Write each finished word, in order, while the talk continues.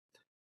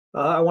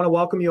I want to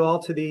welcome you all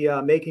to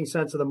the Making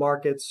Sense of the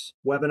Markets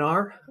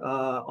webinar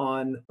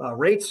on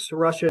rates,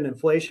 Russia, and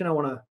inflation. I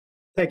want to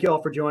thank you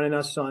all for joining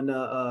us on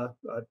a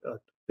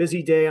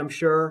busy day, I'm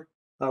sure.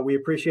 We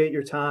appreciate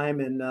your time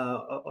and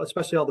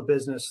especially all the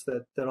business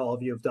that all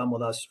of you have done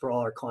with us for all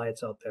our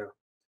clients out there.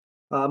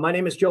 My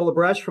name is Joe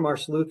Labresh from our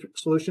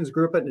Solutions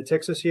Group at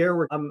Natixis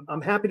here.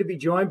 I'm happy to be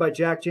joined by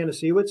Jack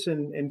Janasiewicz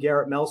and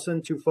Garrett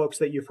Melson, two folks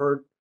that you've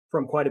heard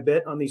from quite a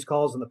bit on these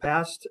calls in the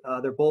past.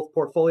 They're both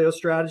portfolio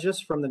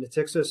strategists from the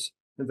Natixis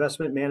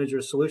Investment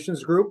Managers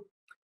Solutions Group.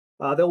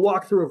 They'll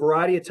walk through a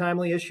variety of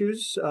timely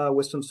issues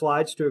with some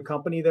slides to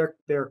accompany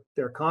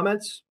their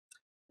comments.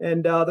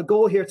 And the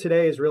goal here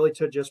today is really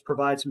to just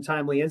provide some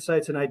timely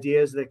insights and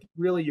ideas that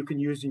really you can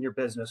use in your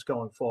business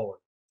going forward.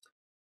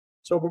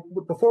 So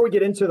before we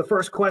get into the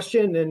first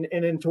question and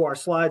into our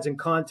slides and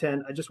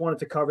content, I just wanted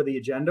to cover the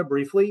agenda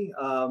briefly.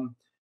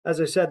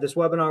 As I said, this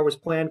webinar was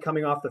planned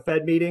coming off the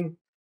Fed meeting,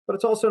 but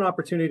it's also an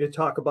opportunity to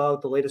talk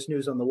about the latest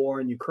news on the war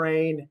in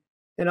Ukraine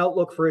and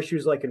outlook for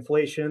issues like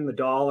inflation, the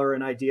dollar,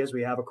 and ideas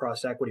we have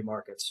across equity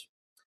markets.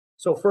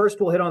 So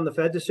first, we'll hit on the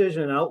Fed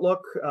decision and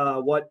outlook.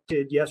 What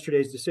did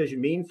yesterday's decision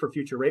mean for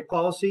future rate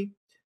policy?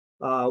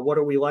 What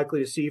are we likely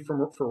to see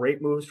for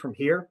rate moves from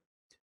here?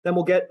 Then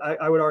we'll get,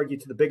 I would argue,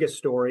 to the biggest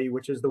story,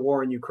 which is the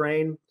war in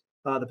Ukraine,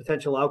 the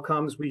potential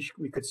outcomes we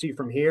could see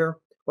from here,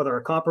 whether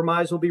a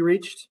compromise will be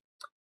reached,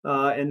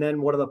 and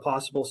then what are the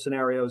possible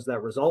scenarios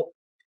that result.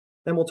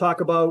 Then we'll talk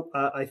about,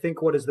 I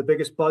think, what is the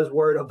biggest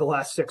buzzword of the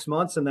last 6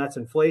 months, and that's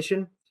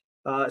inflation,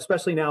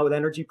 especially now with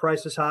energy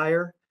prices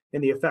higher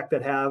and the effect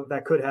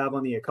that could have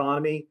on the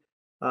economy.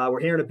 We're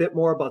hearing a bit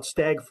more about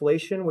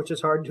stagflation, which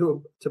is hard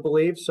to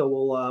believe, so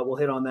we'll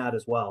hit on that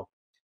as well.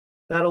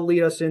 That'll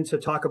lead us into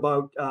talk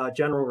about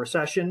general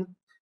recession.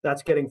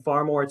 That's getting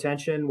far more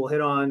attention. We'll hit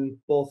on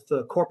both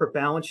the corporate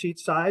balance sheet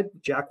side.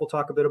 Jack will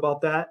talk a bit about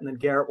that, and then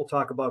Garrett will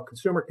talk about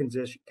consumer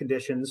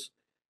conditions,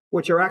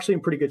 which are actually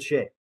in pretty good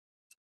shape.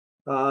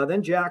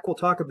 Then Jack will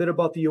talk a bit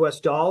about the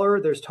US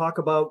dollar. There's talk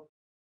about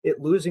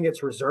it losing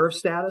its reserve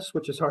status,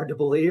 which is hard to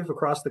believe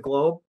across the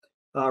globe.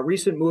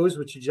 Recent moves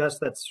would suggest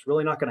that's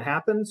really not going to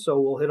happen,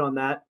 so we'll hit on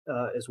that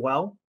as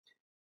well.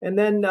 And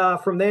then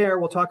from there,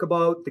 we'll talk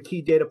about the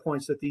key data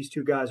points that these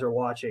two guys are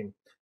watching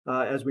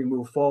as we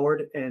move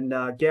forward. And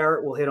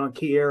Garrett will hit on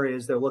key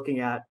areas they're looking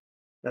at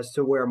as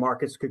to where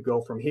markets could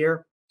go from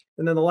here.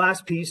 And then the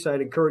last piece, I'd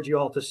encourage you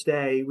all to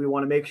stay. We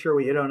want to make sure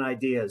we hit on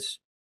ideas.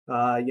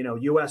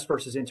 US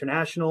versus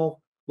international,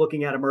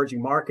 looking at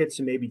emerging markets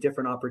and maybe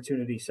different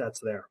opportunity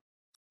sets there.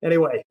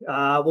 Anyway,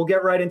 we'll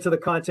get right into the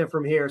content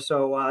from here.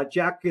 So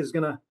Jack is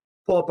going to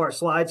pull up our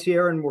slides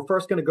here, and we're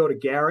first going to go to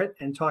Garrett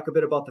and talk a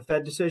bit about the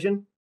Fed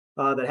decision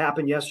that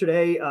happened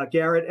yesterday.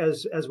 Garrett,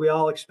 as we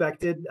all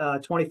expected,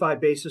 25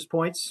 basis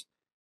points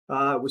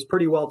was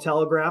pretty well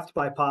telegraphed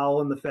by Powell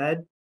and the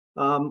Fed.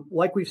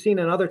 Like we've seen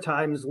in other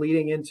times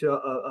leading into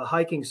a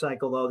hiking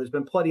cycle, though, there's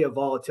been plenty of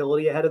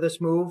volatility ahead of this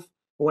move.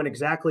 Went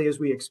exactly as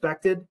we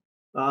expected.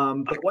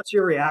 But what's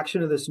your reaction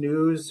to this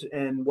news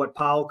and what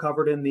Powell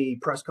covered in the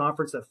press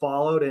conference that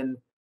followed? And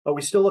are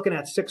we still looking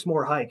at 6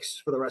 more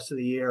hikes for the rest of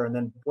the year? And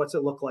then what's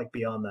it look like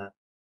beyond that?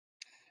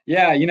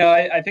 Yeah,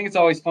 I think it's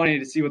always funny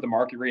to see what the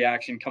market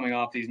reaction coming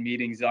off these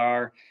meetings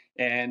are.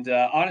 And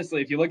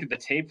honestly, if you look at the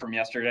tape from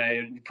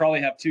yesterday, you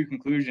probably have 2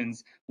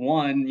 conclusions.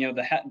 One,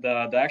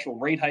 the actual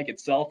rate hike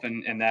itself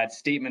and that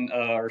statement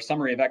or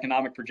summary of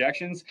economic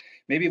projections,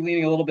 maybe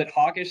leaning a little bit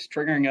hawkish,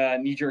 triggering a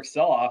knee-jerk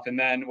sell-off. And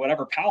then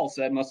whatever Powell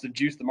said must have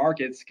juiced the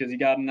markets because he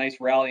got a nice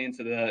rally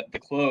into the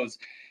close.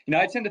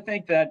 I tend to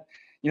think that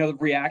the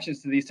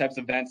reactions to these types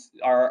of events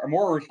are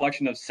more a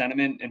reflection of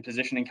sentiment and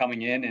positioning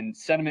coming in, and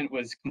sentiment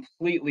was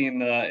completely in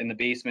the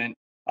basement,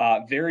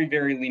 very,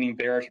 very leaning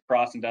bearish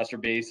across investor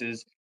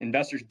bases,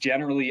 investors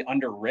generally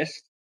under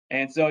risked.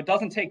 And so it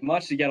doesn't take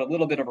much to get a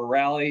little bit of a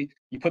rally.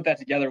 You put that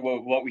together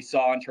with what we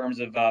saw in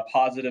terms of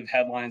positive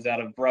headlines out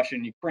of Russia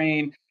and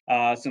Ukraine,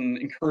 some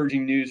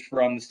encouraging news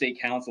from the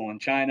State Council in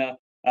China.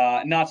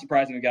 Not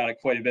surprising we got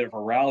quite a bit of a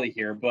rally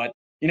here, but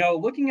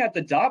looking at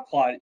the dot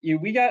plot,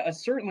 we got a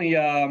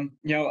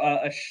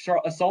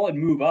solid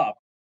move up.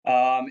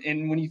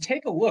 And when you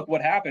take a look,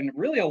 what happened,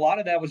 really a lot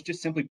of that was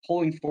just simply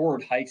pulling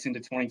forward hikes into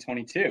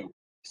 2022.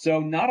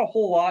 So not a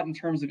whole lot in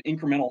terms of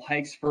incremental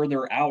hikes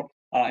further out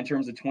in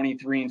terms of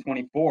 23 and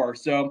 24.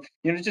 So,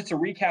 just to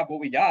recap what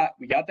we got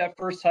that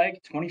first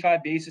hike,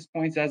 25 basis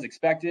points as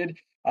expected.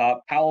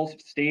 Powell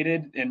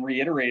stated and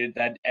reiterated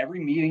that every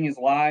meeting is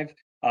live.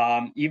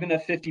 Even a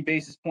 50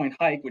 basis point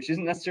hike, which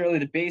isn't necessarily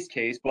the base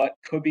case, but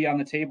could be on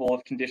the table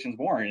if conditions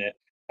warrant it.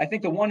 I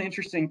think the one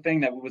interesting thing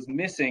that was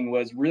missing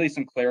was really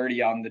some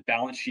clarity on the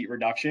balance sheet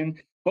reduction,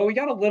 but we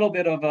got a little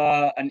bit of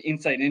an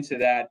insight into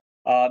that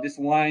this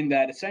line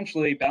that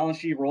essentially balance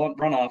sheet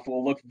runoff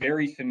will look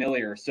very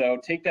familiar. So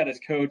take that as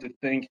code to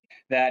think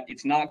that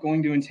it's not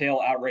going to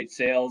entail outright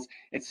sales.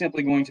 It's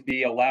simply going to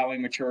be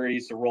allowing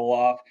maturities to roll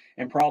off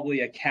and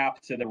probably a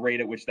cap to the rate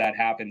at which that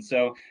happens.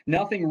 So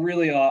nothing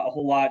really a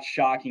whole lot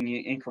shocking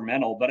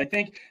incremental. But I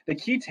think the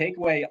key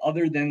takeaway,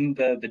 other than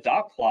the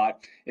dot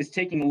plot, is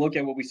taking a look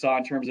at what we saw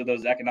in terms of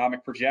those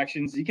economic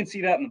projections. You can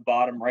see that in the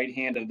bottom right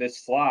hand of this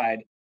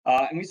slide.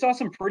 And we saw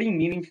some pretty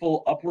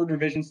meaningful upward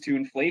revisions to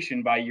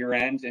inflation by year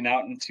end and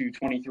out into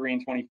 23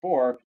 and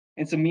 24,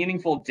 and some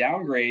meaningful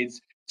downgrades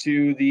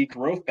to the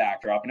growth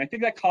backdrop. And I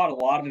think that caught a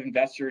lot of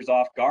investors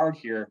off guard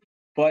here.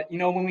 But,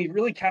 when we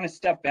really kind of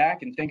step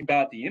back and think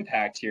about the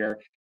impact here,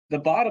 the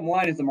bottom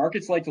line is the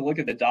markets like to look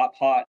at the dot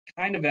plot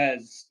kind of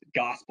as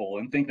gospel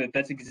and think that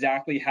that's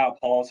exactly how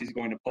policy is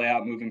going to play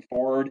out moving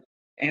forward.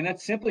 And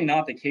that's simply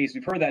not the case.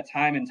 We've heard that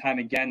time and time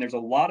again. There's a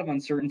lot of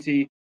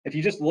uncertainty. If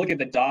you just look at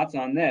the dots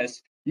on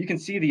this, you can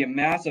see the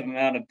massive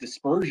amount of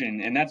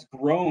dispersion, and that's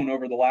grown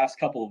over the last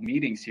couple of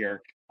meetings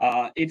here.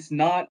 It's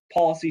not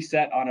policy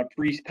set on a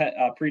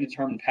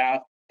predetermined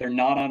path. They're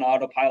not on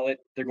autopilot.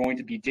 They're going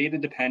to be data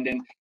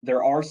dependent.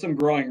 There are some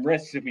growing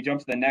risks, if we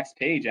jump to the next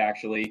page,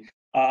 actually,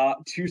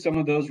 to some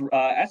of those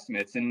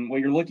estimates. And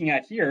what you're looking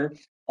at here,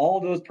 all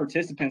of those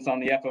participants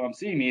on the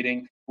FOMC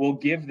meeting will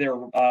give their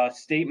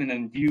statement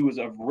and views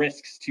of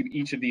risks to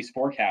each of these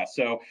forecasts.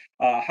 So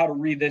how to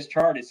read this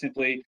chart is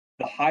simply,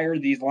 the higher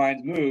these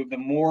lines move, the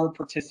more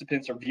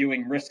participants are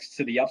viewing risks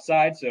to the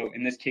upside. So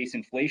in this case,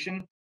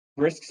 inflation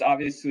risks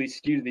obviously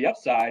skew to the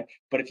upside.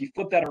 But if you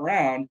flip that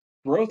around,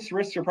 growth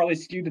risks are probably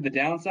skewed to the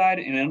downside,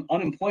 and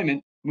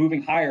unemployment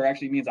moving higher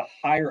actually means a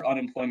higher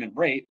unemployment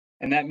rate.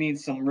 And that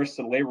means some risks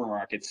to the labor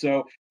market.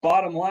 So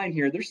bottom line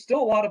here, there's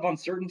still a lot of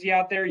uncertainty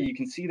out there. You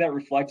can see that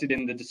reflected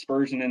in the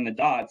dispersion in the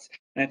dots.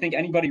 And I think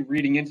anybody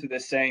reading into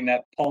this saying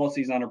that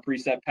policy is on a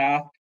preset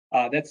path,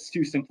 that's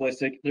too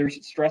simplistic. They're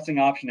stressing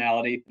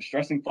optionality, they're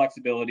stressing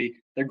flexibility.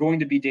 They're going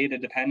to be data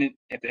dependent.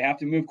 If they have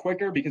to move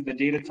quicker because the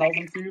data tells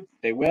them to,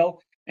 they will.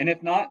 And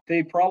if not,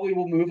 they probably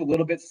will move a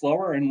little bit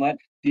slower and let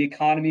the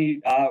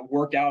economy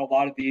work out a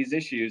lot of these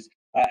issues.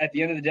 At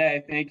the end of the day, I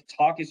think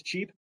talk is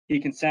cheap. He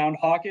can sound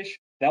hawkish.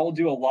 That will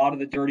do a lot of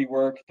the dirty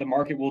work. The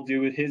market will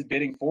do his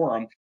bidding for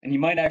him. And you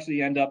might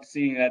actually end up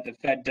seeing that the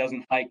Fed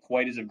doesn't hike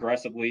quite as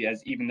aggressively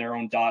as even their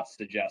own dots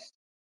suggest.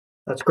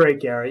 That's great,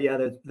 Gary. Yeah,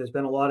 there's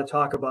been a lot of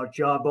talk about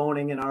job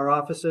owning in our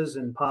offices,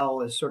 and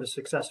Powell has sort of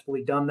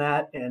successfully done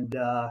that. And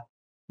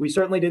we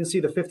certainly didn't see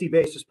the 50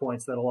 basis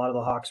points that a lot of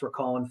the hawks were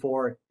calling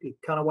for. It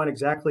kind of went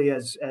exactly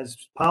as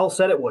Powell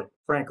said it would,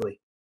 frankly.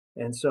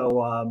 And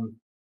so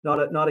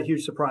not a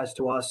huge surprise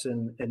to us,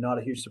 and not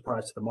a huge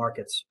surprise to the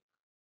markets.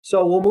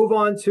 So we'll move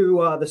on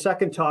to the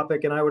second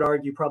topic, and I would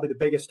argue probably the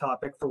biggest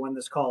topic for when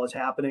this call is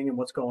happening and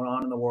what's going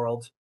on in the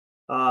world.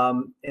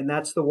 And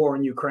that's the war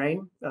in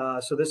Ukraine.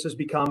 So this has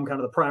become kind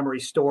of the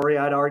primary story,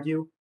 I'd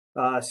argue,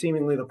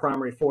 seemingly the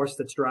primary force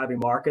that's driving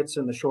markets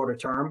in the shorter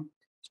term,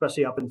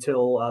 especially up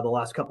until the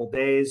last couple of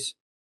days.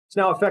 It's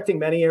now affecting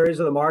many areas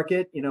of the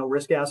market,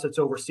 risk assets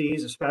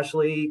overseas,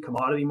 especially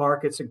commodity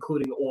markets,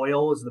 including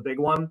oil is the big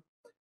one.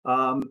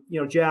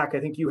 Jack,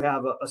 I think you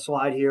have a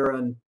slide here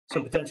on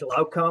some potential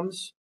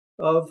outcomes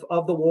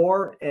of the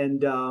war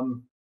and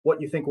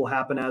what you think will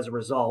happen as a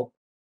result,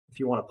 if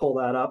you want to pull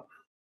that up.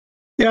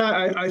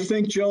 Yeah, I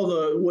think,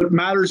 Joe, what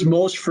matters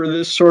most for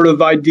this sort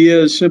of idea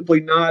is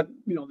simply not,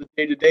 the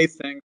day-to-day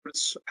thing, but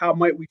it's how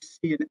might we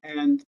see an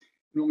end.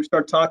 When we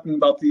start talking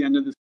about the end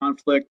of this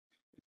conflict,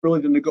 it's really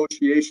the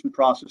negotiation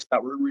process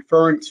that we're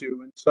referring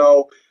to. And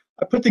so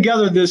I put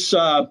together this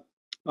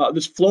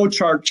this flow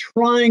chart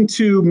trying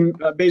to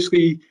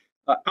basically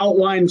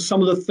outline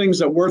some of the things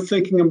that we're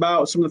thinking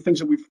about, some of the things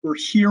that we're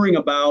hearing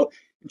about,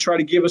 and try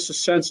to give us a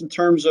sense in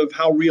terms of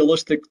how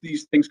realistic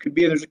these things could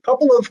be. And there's a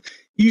couple of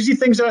easy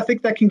things that I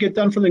think that can get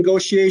done for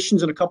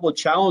negotiations and a couple of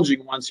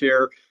challenging ones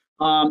here.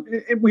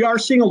 And we are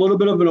seeing a little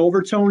bit of an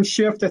overtone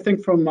shift, I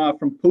think, from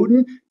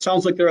Putin. It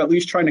sounds like they're at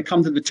least trying to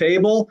come to the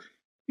table.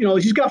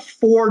 He's got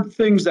four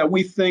things that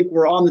we think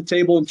were on the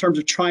table in terms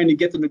of trying to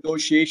get the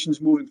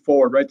negotiations moving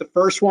forward, right? The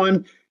first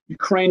one,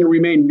 Ukraine to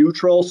remain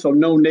neutral, so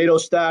no NATO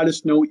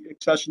status, no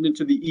accession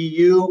into the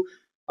EU.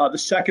 The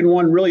second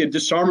one, really a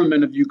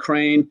disarmament of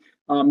Ukraine,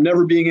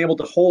 never being able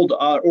to hold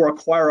or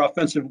acquire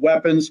offensive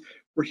weapons.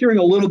 We're hearing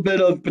a little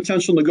bit of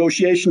potential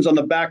negotiations on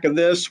the back of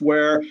this,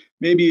 where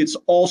maybe it's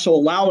also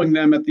allowing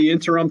them at the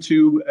interim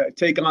to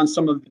take on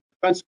some of the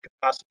defensive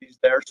capacities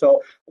there.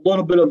 So a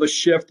little bit of a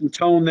shift in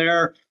tone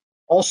there.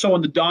 Also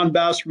in the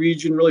Donbass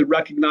region, really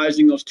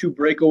recognizing those two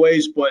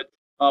breakaways, but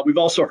we've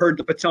also heard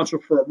the potential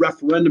for a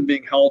referendum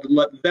being held and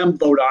let them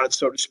vote on it,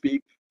 so to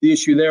speak. The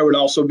issue there would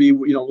also be,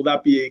 will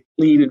that be a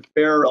clean and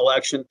fair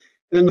election?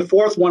 And then the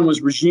fourth one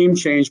was regime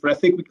change, but I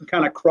think we can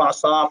kind of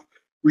cross off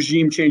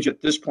regime change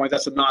at this point.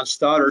 That's a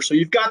non-starter. So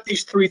you've got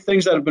these three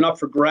things that have been up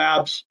for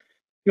grabs.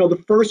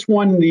 The first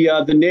one,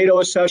 the NATO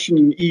accession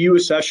and EU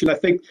accession, I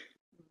think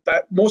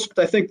that most of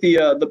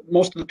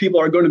the people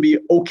are going to be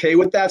okay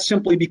with that,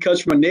 simply because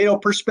from a NATO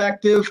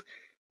perspective,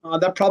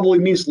 that probably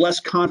means less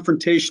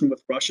confrontation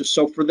with Russia.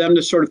 So for them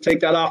to sort of take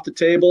that off the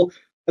table,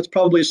 that's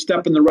probably a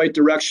step in the right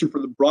direction for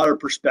the broader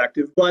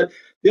perspective. But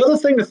the other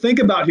thing to think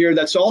about here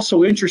that's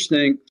also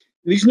interesting,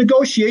 these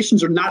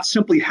negotiations are not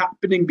simply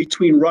happening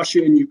between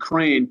Russia and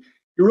Ukraine.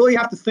 You really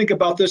have to think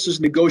about this as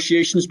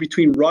negotiations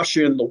between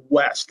Russia and the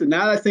West. And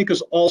that, I think,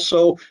 is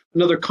also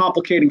another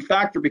complicating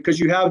factor because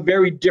you have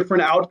very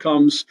different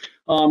outcomes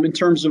in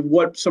terms of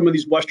what some of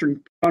these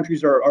Western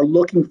countries are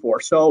looking for.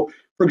 So,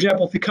 for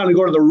example, if you kind of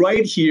go to the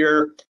right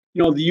here,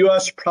 the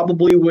U.S.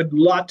 probably would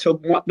not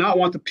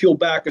want to peel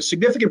back a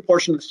significant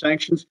portion of the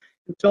sanctions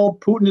until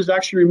Putin is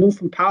actually removed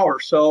from power.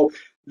 So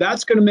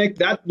that's going to make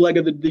that leg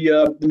of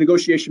the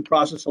negotiation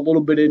process a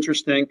little bit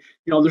interesting.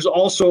 There's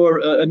also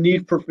a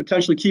need for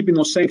potentially keeping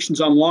those sanctions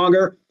on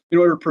longer in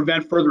order to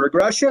prevent further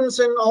aggressions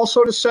and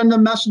also to send a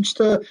message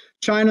to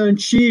China and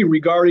Xi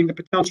regarding the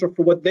potential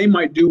for what they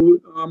might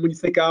do when you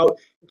think out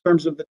in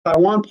terms of the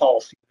Taiwan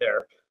policy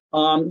there.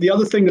 The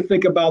other thing to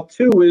think about,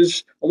 too,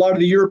 is a lot of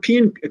the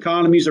European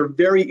economies are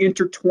very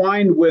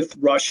intertwined with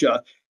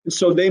Russia. And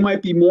so they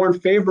might be more in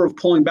favor of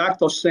pulling back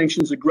those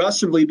sanctions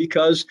aggressively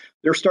because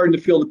they're starting to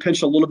feel the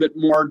pinch a little bit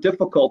more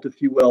difficult,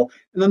 if you will.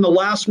 And then the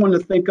last one to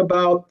think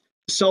about,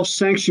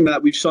 self-sanctioning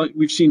that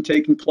we've seen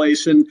taking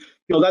place. And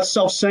that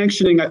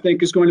self-sanctioning, I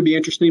think, is going to be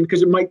interesting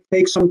because it might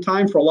take some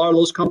time for a lot of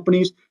those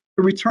companies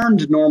to return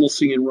to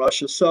normalcy in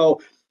Russia.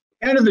 So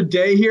end of the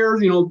day here,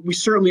 we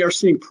certainly are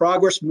seeing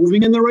progress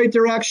moving in the right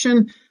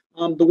direction.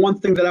 The one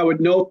thing that I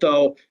would note,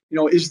 though,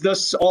 is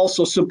this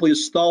also simply a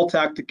stall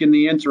tactic in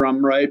the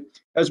interim, right?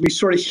 As we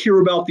sort of hear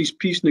about these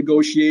peace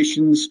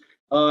negotiations,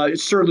 it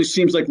certainly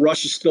seems like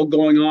Russia's still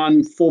going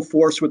on full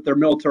force with their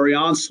military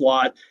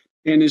onslaught.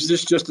 And is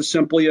this just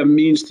simply a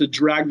means to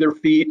drag their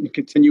feet and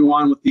continue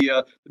on with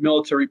the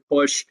military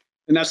push?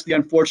 And that's the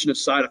unfortunate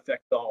side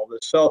effect to all of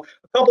this. So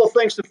a couple of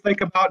things to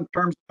think about in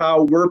terms of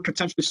how we're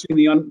potentially seeing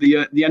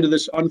the end of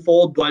this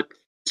unfold, but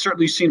it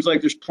certainly seems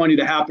like there's plenty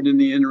to happen in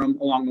the interim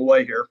along the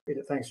way here.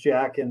 Thanks,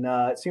 Jack. And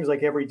it seems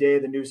like every day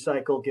the news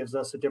cycle gives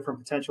us a different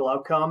potential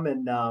outcome.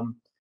 And,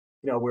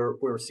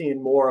 we're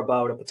seeing more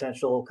about a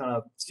potential kind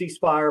of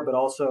ceasefire, but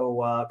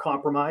also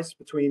compromise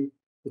between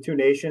the two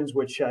nations,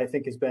 which I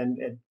think has been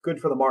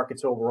good for the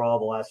markets overall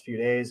the last few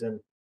days. And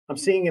I'm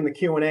seeing in the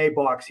Q&A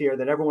box here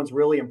that everyone's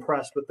really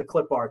impressed with the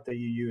clip art that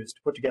you used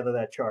to put together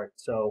that chart.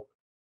 So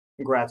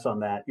congrats on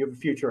that. You have a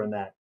future in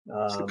that.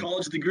 It's a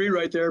college degree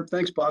right there.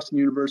 Thanks, Boston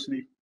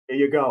University. There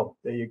you go.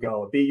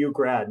 A BU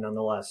grad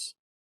nonetheless.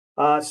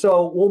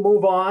 So we'll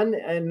move on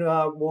and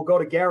we'll go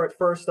to Garrett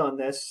first on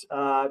this.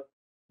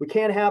 We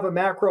can't have a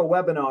macro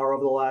webinar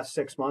over the last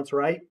 6 months,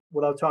 right,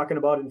 without talking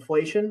about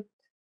inflation.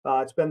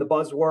 It's been the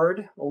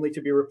buzzword, only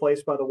to be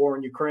replaced by the war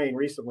in Ukraine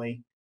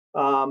recently.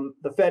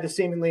 The Fed is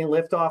seemingly in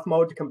liftoff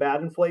mode to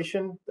combat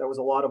inflation. That was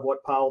a lot of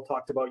what Powell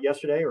talked about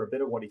yesterday, or a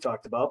bit of what he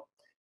talked about.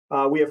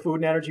 We have food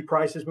and energy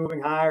prices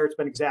moving higher. It's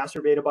been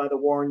exacerbated by the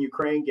war in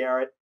Ukraine,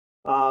 Garrett.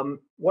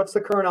 What's the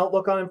current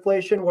outlook on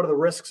inflation? What are the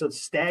risks of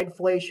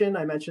stagflation?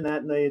 I mentioned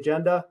that in the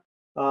agenda.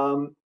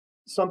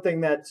 Something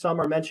that some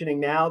are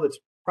mentioning now that's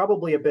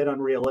probably a bit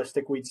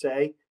unrealistic, we'd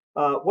say.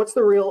 What's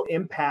the real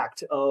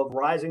impact of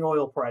rising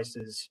oil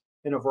prices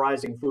and of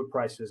rising food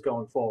prices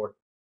going forward?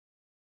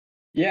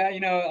 Yeah,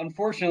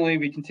 unfortunately,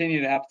 we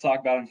continue to have to talk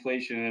about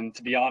inflation. And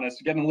to be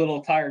honest, getting a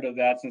little tired of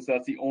that since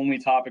that's the only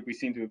topic we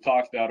seem to have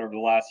talked about over the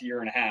last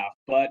year and a half.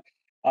 But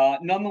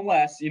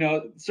nonetheless,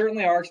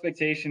 certainly our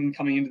expectation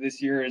coming into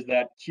this year is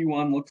that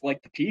Q1 looks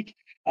like the peak.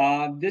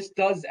 This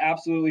does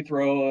absolutely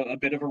throw a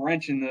bit of a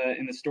wrench in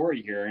the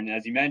story here. And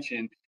as you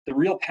mentioned, the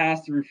real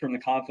pass-through from the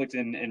conflict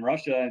in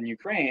Russia and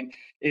Ukraine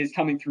is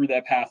coming through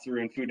that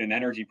pass-through in food and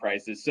energy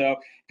prices. So if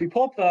we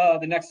pull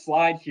up the next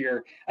slide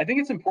here, I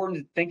think it's important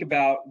to think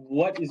about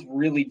what is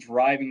really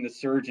driving the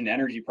surge in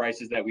energy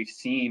prices that we've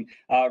seen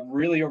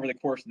really over the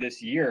course of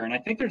this year. And I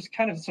think there's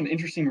kind of some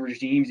interesting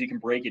regimes you can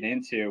break it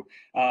into.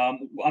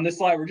 On this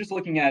slide, we're just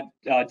looking at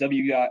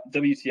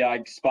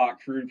WTI spot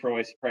crude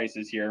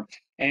prices here.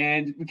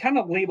 And we kind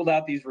of labeled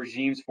out these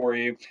regimes for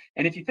you.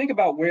 And if you think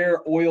about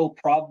where oil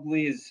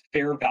probably is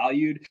fair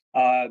valued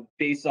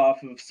based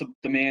off of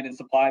demand and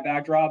supply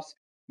backdrops,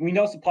 we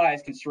know supply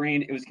is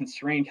constrained. It was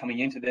constrained coming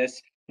into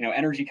this.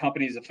 Energy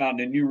companies have found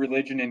a new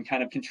religion in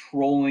kind of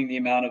controlling the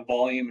amount of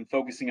volume and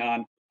focusing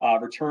on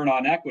return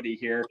on equity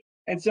here.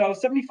 And so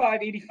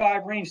 75,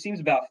 85 range seems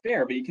about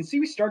fair, but you can see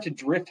we start to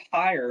drift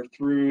higher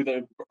through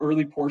the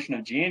early portion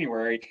of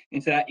January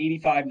into that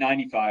 85,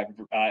 95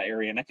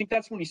 area. And I think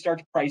that's when you start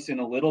to price in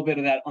a little bit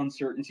of that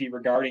uncertainty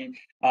regarding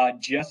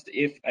just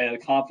if a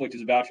conflict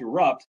is about to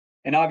erupt.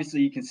 And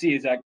obviously you can see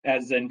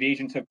as the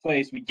invasion took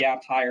place, we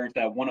gapped higher into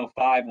that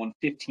 105,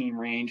 115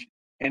 range.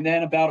 And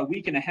then about a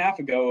week and a half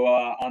ago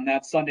on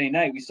that Sunday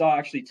night, we saw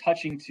actually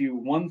touching to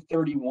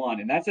 131.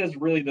 And that's as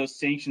really those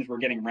sanctions were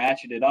getting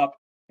ratcheted up.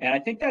 And I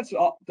think that's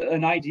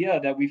an idea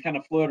that we've kind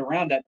of floated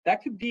around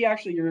that could be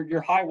actually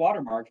your high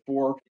watermark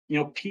for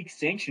peak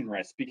sanction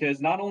risk,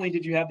 because not only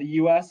did you have the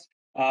U.S.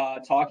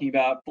 Talking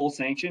about full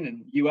sanction,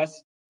 and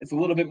U.S. it's a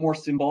little bit more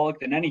symbolic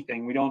than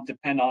anything. We don't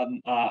depend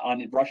on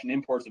Russian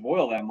imports of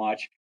oil that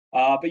much,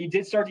 But you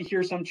did start to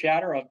hear some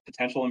chatter of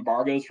potential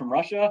embargoes from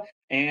Russia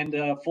and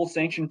full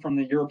sanction from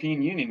the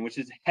European Union, which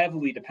is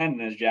heavily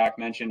dependent, as Jack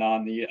mentioned,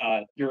 on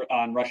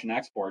on Russian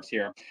exports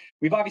here.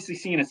 We've obviously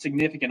seen a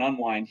significant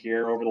unwind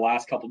here over the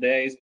last couple of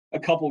days. A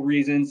couple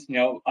reasons,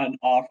 an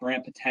off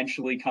ramp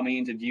potentially coming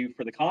into view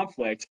for the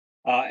conflict.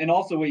 And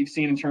also what you've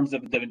seen in terms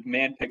of the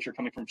demand picture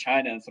coming from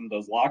China and some of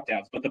those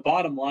lockdowns. But the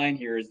bottom line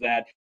here is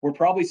that we're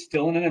probably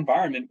still in an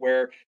environment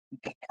where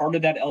part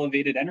of that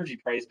elevated energy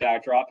price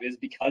backdrop is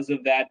because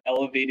of that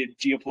elevated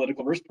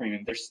geopolitical risk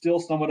premium. There's still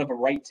somewhat of a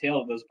right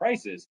tail of those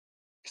prices.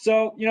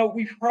 So,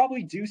 we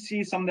probably do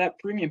see some of that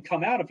premium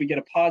come out if we get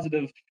a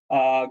positive,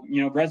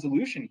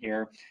 resolution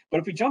here.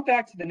 But if we jump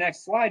back to the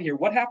next slide here,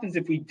 what happens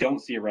if we don't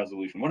see a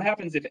resolution? What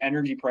happens if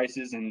energy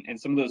prices and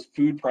some of those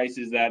food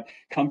prices that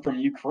come from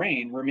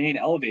Ukraine remain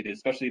elevated,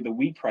 especially the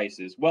wheat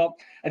prices? Well,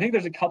 I think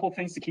there's a couple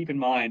things to keep in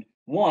mind.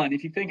 One,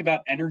 if you think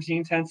about energy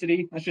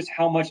intensity, that's just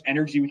how much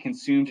energy we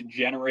consume to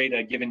generate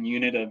a given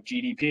unit of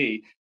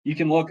GDP. You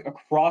can look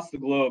across the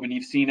globe and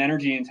you've seen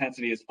energy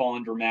intensity has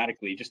fallen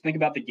dramatically. Just think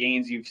about the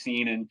gains you've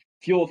seen in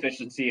fuel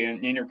efficiency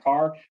in your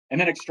car and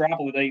then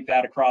extrapolate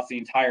that across the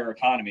entire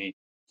economy.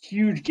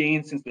 Huge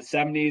gains since the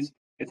 70s.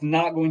 It's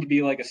not going to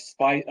be like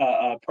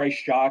a price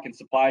shock and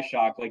supply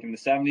shock like in the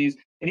 70s.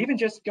 And even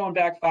just going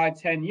back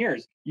 5-10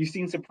 years, you've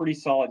seen some pretty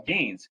solid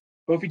gains.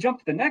 But if we jump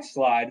to the next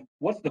slide,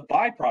 what's the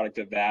byproduct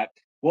of that?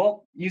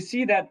 Well, you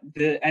see that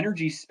the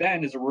energy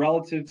spend is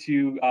relative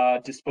to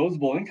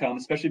disposable income,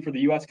 especially for the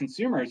U.S.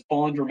 consumers,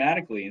 fallen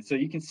dramatically. And so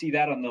you can see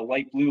that on the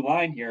light blue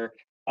line here,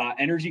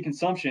 energy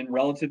consumption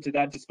relative to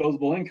that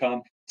disposable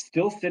income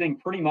still sitting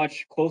pretty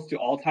much close to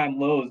all-time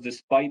lows,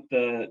 despite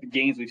the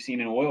gains we've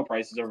seen in oil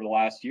prices over the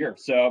last year.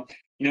 So,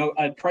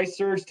 a price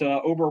surge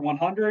to over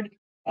 100,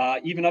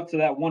 even up to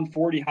that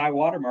 140 high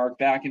watermark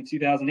back in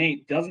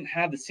 2008 doesn't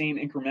have the same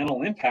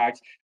incremental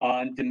impact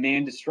on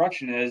demand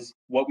destruction as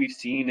what we've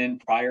seen in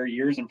prior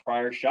years and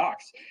prior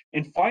shocks.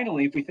 And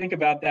finally, if we think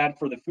about that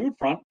for the food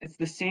front, it's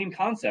the same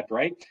concept,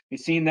 right? We've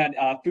seen that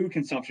food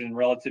consumption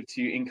relative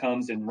to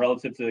incomes and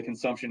relative to the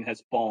consumption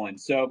has fallen.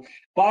 So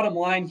bottom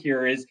line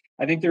here is,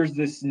 I think there's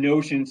this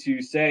notion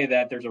to say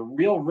that there's a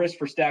real risk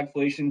for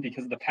stagflation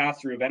because of the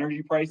pass-through of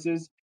energy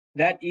prices.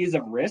 That is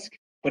a risk,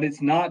 but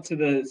it's not to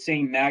the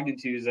same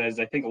magnitudes as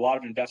I think a lot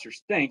of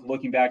investors think,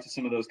 looking back to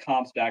some of those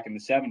comps back in the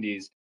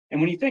 70s.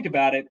 And when you think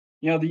about it,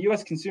 the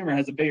U.S. consumer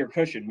has a bigger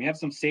cushion. We have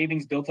some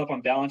savings built up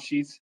on balance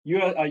sheets.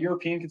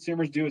 European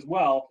consumers do as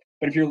well.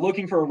 But if you're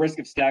looking for a risk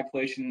of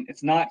stagflation,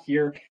 it's not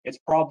here. It's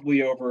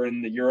probably over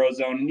in the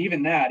Eurozone. And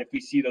even that, if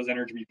we see those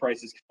energy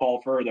prices fall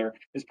further,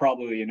 is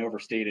probably an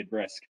overstated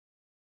risk.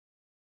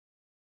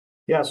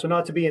 Yeah, so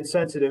not to be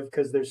insensitive,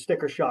 because there's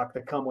sticker shock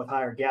that come with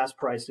higher gas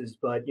prices,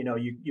 but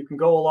you can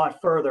go a lot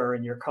further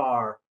in your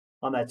car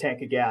on that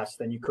tank of gas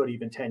than you could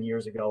even 10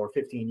 years ago or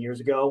 15 years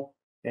ago.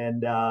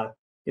 And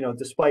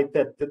despite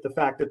the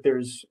fact that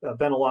there's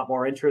been a lot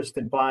more interest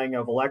in buying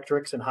of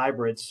electrics and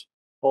hybrids,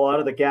 a lot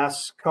of the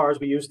gas cars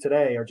we use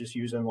today are just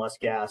using less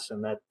gas,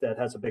 and that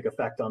has a big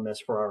effect on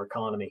this for our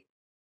economy.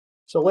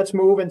 So let's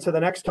move into the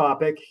next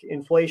topic,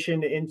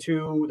 inflation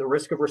into the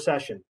risk of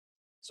recession.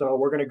 So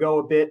we're going to go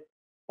a bit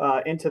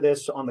into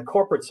this on the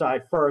corporate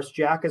side first.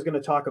 Jack is going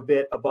to talk a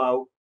bit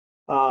about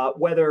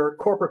whether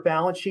corporate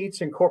balance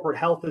sheets and corporate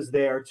health is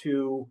there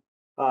to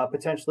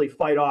potentially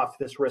fight off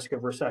this risk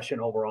of recession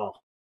overall.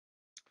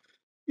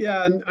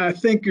 Yeah, and I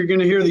think you're going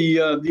to hear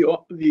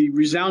the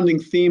resounding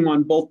theme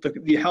on both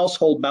the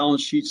household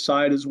balance sheet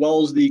side as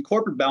well as the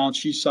corporate balance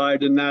sheet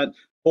side, and that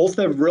both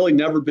have really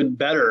never been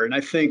better. And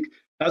I think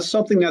that's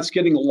something that's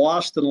getting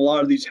lost in a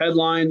lot of these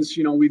headlines.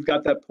 We've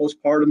got that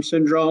postpartum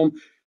syndrome,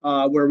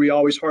 where we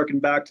always harken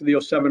back to the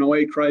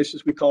 07-08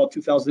 crisis. We call it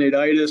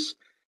 2008-itis.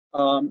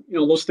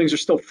 Those things are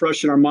still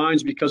fresh in our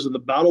minds because of the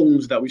battle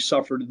wounds that we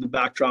suffered in the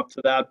backdrop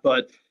to that.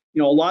 But,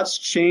 a lot's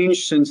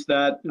changed since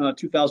that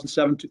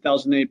 2007,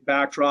 2008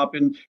 backdrop.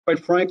 And quite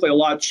frankly, a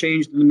lot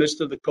changed in the midst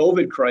of the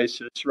COVID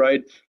crisis,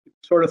 right?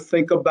 Sort of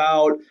think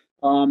about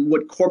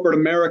what corporate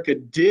America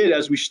did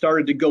as we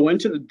started to go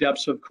into the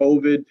depths of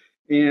COVID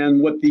and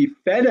what the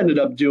Fed ended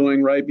up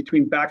doing, right,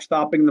 between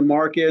backstopping the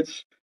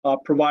markets,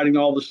 providing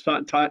all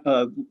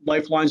the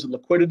lifelines of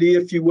liquidity,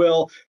 if you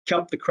will,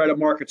 kept the credit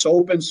markets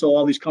open so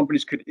all these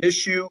companies could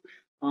issue.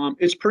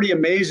 It's pretty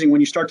amazing when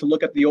you start to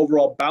look at the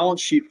overall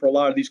balance sheet for a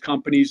lot of these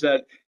companies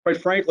that,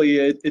 quite frankly,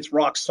 it's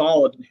rock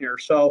solid in here.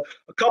 So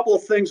a couple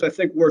of things I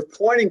think worth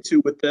pointing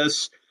to with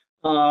this,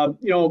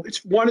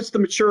 it's the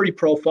maturity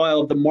profile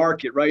of the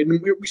market, right? And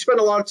we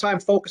spend a lot of time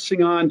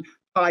focusing on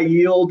high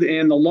yield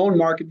and the loan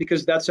market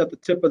because that's at the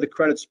tip of the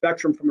credit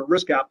spectrum from a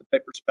risk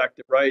appetite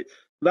perspective, right?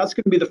 That's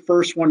going to be the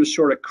first one to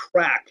sort of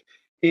crack.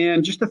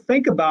 And just to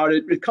think about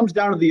it, it comes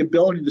down to the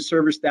ability to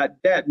service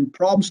that debt, and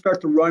problems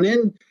start to run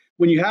in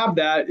when you have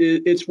that.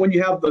 It's when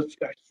you have a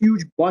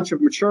huge bunch of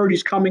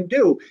maturities coming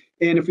due.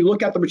 And if we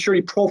look at the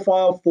maturity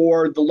profile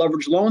for the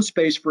leveraged loan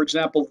space, for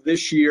example,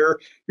 this year,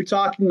 you're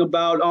talking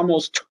about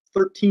almost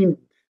 1/10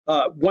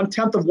 of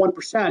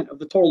 1% of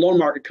the total loan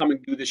market coming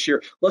due this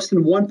year, less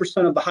than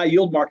 1% of the high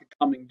yield market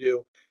coming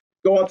due.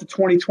 Go out to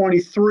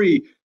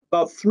 2023,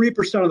 about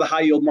 3% of the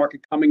high yield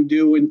market coming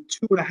due and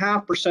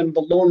 2.5% of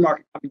the loan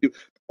market coming due.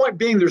 The point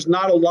being, there's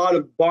not a lot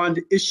of bond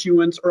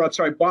issuance, or I'm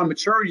sorry, bond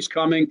maturities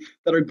coming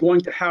that are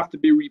going to have to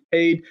be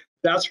repaid.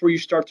 That's where you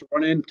start to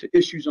run into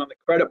issues on the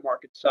credit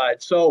market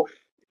side. So,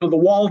 the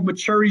wall of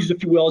maturities,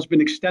 if you will, has been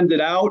extended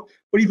out.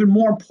 But even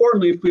more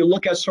importantly, if we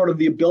look at sort of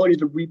the ability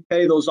to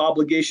repay those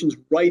obligations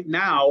right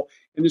now,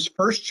 in this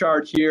first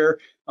chart here,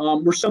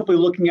 we're simply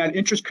looking at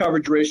interest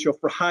coverage ratio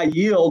for high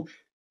yield.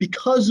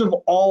 Because of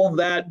all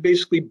that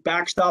basically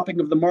backstopping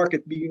of the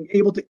market, being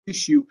able to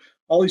issue,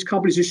 all these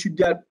companies issue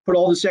debt, put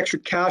all this extra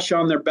cash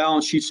on their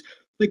balance sheets.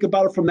 Think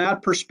about it from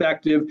that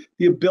perspective,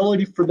 the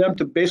ability for them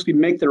to basically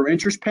make their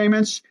interest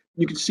payments.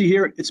 You can see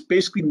here, it's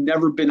basically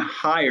never been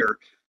higher.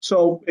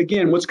 So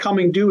again, what's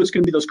coming due, it's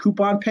going to be those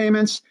coupon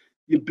payments,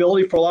 the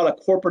ability for a lot of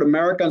corporate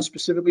America, and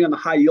specifically on the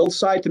high yield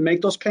side, to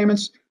make those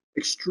payments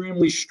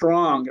extremely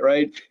strong,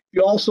 right?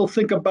 You also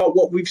think about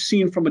what we've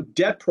seen from a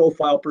debt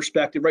profile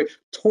perspective, right?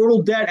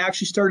 Total debt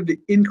actually started to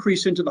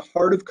increase into the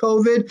heart of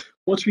COVID.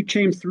 Once we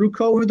came through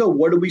COVID, though,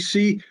 what do we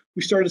see?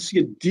 We started to see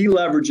a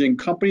deleveraging.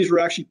 Companies were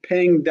actually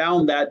paying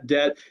down that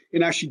debt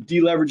and actually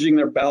deleveraging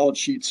their balance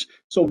sheets.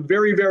 So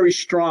very, very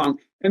strong.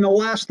 And the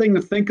last thing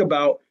to think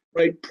about,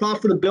 right?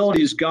 Profitability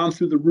has gone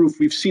through the roof.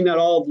 We've seen that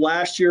all of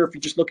last year. If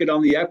you just look at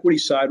on the equity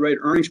side, right?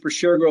 Earnings per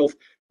share growth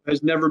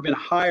has never been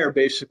higher,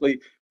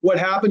 basically. What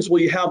happens?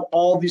 Well, you have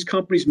all these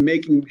companies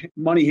making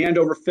money hand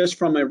over fist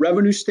from a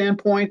revenue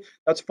standpoint.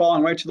 That's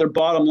falling right to their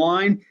bottom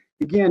line.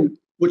 Again,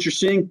 what you're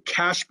seeing,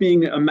 cash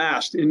being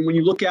amassed. And when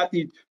you look at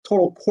the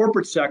total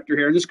corporate sector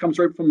here, and this comes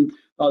right from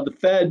the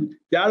Fed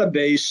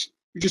database,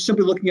 you're just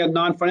simply looking at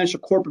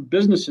non-financial corporate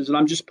businesses. And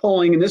I'm just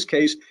pulling, in this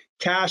case,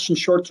 cash and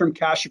short-term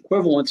cash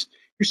equivalents.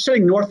 You're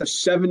sitting north of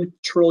 $7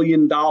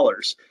 trillion.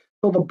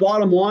 So the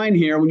bottom line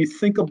here, when you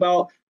think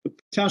about the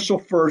potential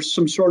for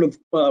some sort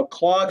of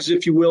clogs,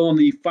 if you will, in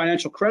the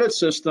financial credit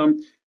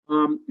system,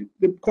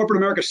 the corporate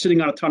America is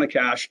sitting on a ton of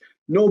cash.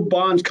 No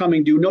bonds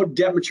coming due, no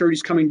debt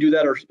maturities coming due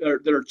that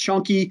are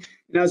chunky.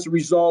 And as a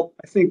result,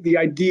 I think the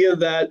idea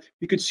that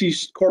you could see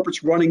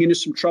corporates running into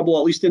some trouble,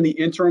 at least in the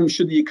interim,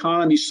 should the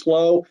economy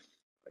slow.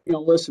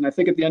 Listen, I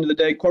think at the end of the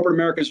day, corporate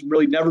America has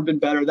really never been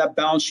better. That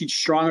balance sheet's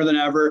stronger than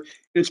ever. And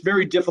it's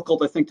very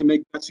difficult, I think, to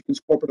make bets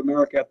against corporate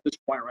America at this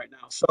point right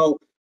now. So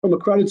from a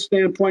credit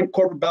standpoint,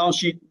 corporate balance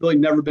sheet really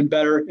never been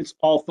better. It's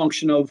all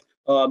function of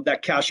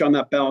that cash on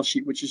that balance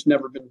sheet, which has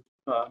never been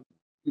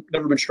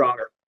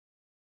stronger.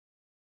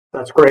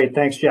 That's great.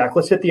 Thanks, Jack.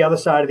 Let's hit the other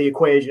side of the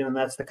equation, and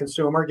that's the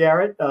consumer,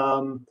 Garrett.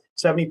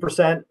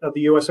 70% of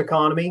the U.S.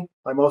 economy,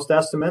 by most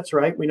estimates,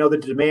 right? We know the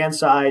demand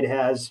side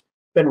has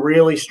been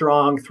really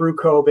strong through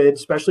COVID,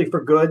 especially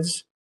for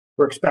goods.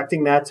 We're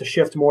expecting that to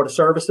shift more to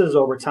services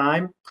over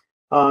time.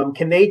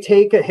 Can they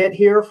take a hit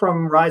here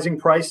from rising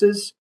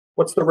prices?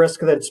 What's the risk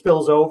that it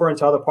spills over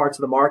into other parts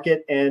of the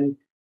market? And,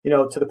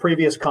 to the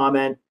previous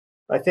comment,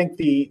 I think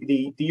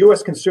the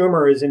U.S.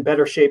 consumer is in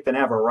better shape than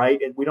ever, right?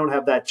 We don't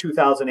have that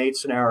 2008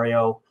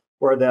 scenario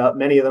where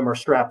many of them are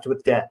strapped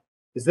with debt.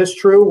 Is this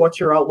true? What's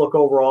your outlook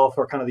overall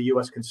for kind of the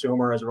U.S.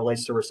 consumer as it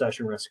relates to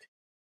recession risk?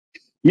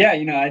 Yeah,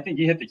 I think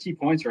you hit the key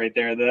points right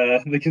there.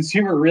 The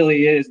consumer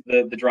really is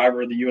the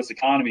driver of the U.S.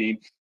 economy.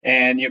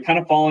 And, kind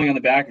of following on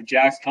the back of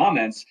Jack's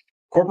comments,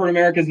 corporate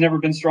America has never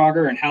been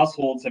stronger, and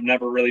households have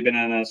never really been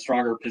in a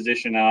stronger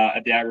position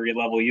at the aggregate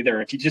level either.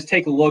 If you just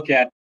take a look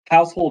at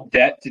household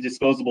debt to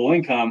disposable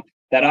income,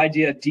 that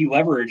idea of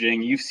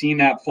deleveraging, you've seen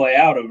that play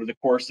out over the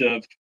course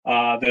of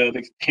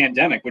the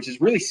pandemic, which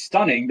is really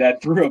stunning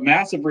that through a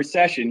massive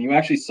recession, you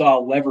actually saw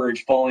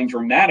leverage falling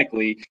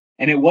dramatically.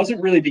 And it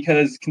wasn't really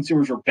because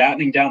consumers were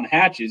battening down the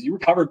hatches. You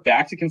recovered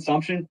back to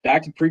consumption,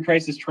 back to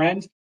pre-crisis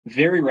trends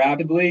very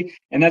rapidly.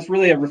 And that's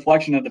really a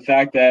reflection of the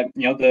fact that,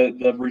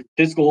 the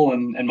fiscal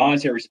and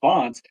monetary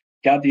response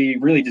got the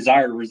really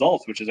desired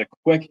results, which is a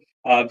quick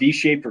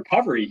V-shaped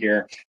recovery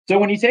here. So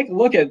when you take a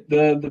look at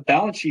the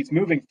balance sheets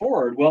moving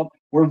forward, well,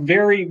 we're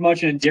very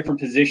much in a different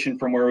position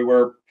from where we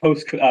were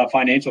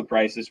post-financial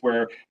crisis,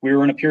 where we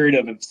were in a period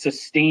of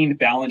sustained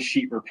balance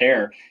sheet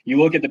repair. You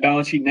look at the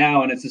balance sheet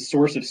now, and it's a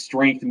source of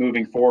strength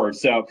moving forward.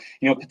 So,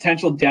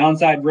 potential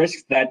downside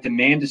risks, that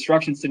demand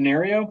destruction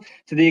scenario,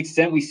 to the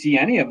extent we see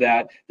any of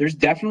that, there's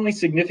definitely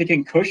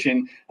significant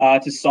cushion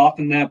to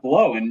soften that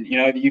blow. And,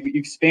 you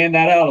expand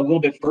that out a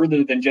little bit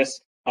further than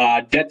just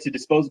debt to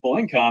disposable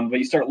income, but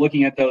you start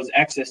looking at those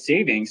excess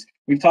savings.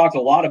 We've talked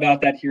a lot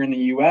about that here in the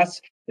U.S.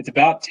 It's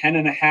about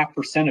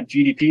 10.5% of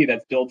GDP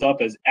that's built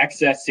up as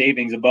excess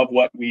savings above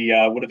what we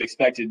would have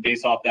expected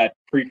based off that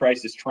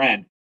pre-crisis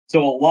trend.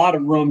 So a lot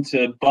of room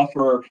to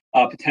buffer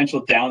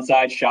potential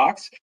downside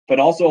shocks, but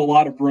also a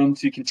lot of room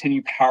to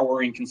continue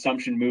powering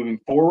consumption moving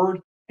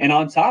forward. And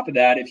on top of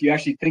that, if you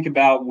actually think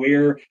about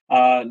where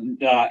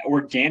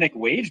organic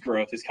wage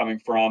growth is coming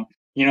from,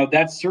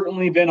 that's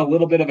certainly been a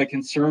little bit of a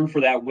concern for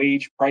that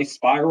wage price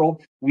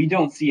spiral. We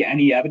don't see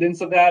any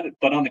evidence of that.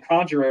 But on the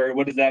contrary,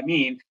 what does that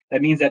mean?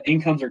 That means that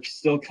incomes are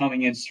still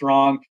coming in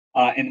strong.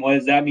 And what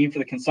does that mean for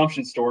the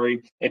consumption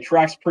story? It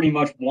tracks pretty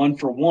much one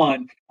for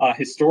one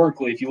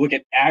historically. If you look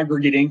at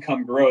aggregate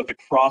income growth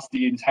across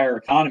the entire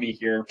economy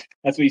here,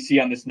 that's what you see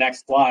on this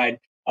next slide.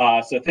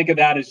 So think of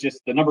that as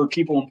just the number of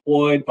people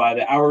employed by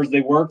the hours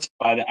they worked,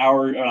 by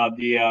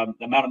the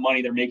amount of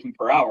money they're making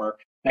per hour.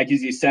 That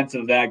gives you a sense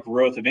of that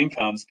growth of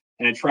incomes,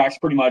 and it tracks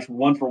pretty much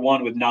one for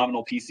one with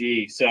nominal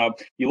PCE. So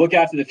you look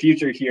out to the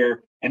future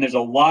here, and there's a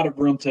lot of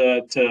room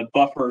to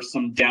buffer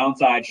some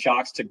downside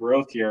shocks to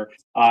growth here,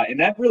 and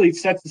that really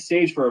sets the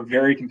stage for a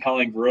very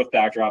compelling growth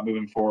backdrop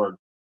moving forward.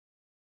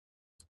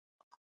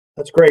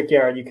 That's great,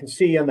 Garrett. You can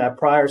see on that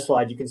prior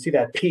slide, you can see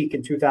that peak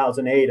in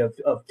 2008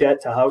 of debt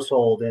to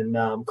household.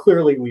 And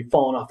clearly we've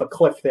fallen off a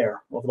cliff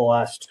there over the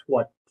last,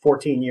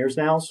 14 years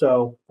now?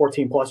 So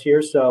 14 plus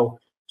years. So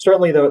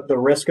certainly the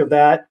risk of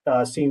that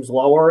seems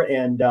lower,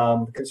 and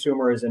the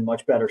consumer is in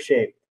much better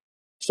shape.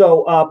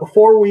 So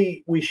before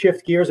we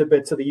shift gears a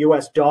bit to the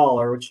US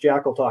dollar, which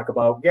Jack will talk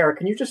about, Garrett,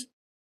 can you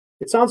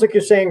it sounds like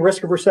you're saying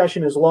risk of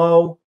recession is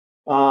low,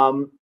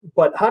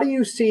 but how do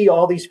you see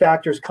all these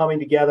factors coming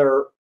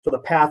together for the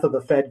path of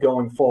the Fed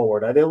going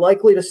forward? Are they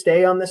likely to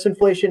stay on this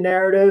inflation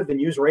narrative and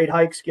use rate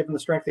hikes given the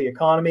strength of the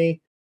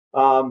economy?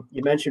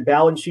 You mentioned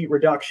balance sheet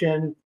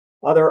reduction.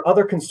 Are there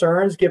other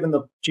concerns given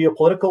the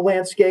geopolitical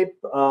landscape?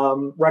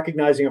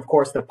 Recognizing, of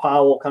course, that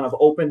Powell kind of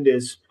opened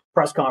his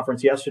press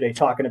conference yesterday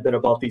talking a bit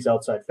about these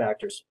outside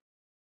factors.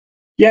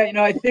 Yeah,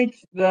 I think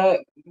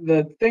the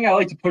thing I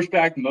like to push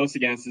back the most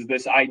against is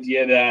this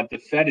idea that the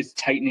Fed is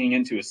tightening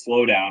into a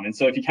slowdown. And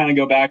so if you kind of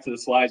go back to the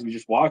slides we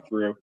just walked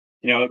through,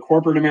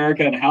 corporate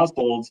America and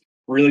households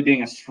really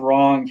being a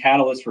strong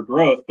catalyst for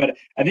growth. But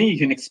I think you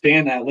can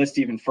expand that list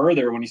even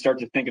further when you start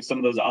to think of some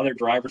of those other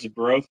drivers of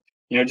growth.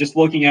 Just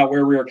looking at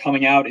where we are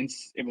coming out in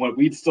what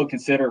we'd still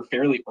consider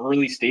fairly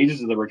early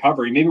stages of the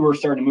recovery. Maybe we're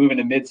starting to move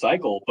into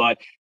mid-cycle, but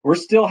we're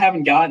still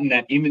haven't gotten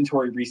that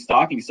inventory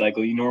restocking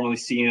cycle you normally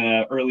see in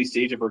an early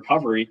stage of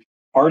recovery.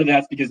 Part of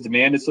that's because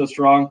demand is so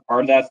strong.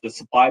 Part of that's the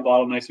supply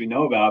bottlenecks we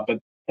know about, but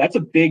that's a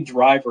big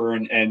driver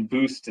and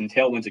boost and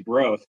tailwind to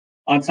growth.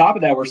 On top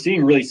of that, we're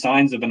seeing really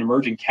signs of an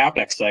emerging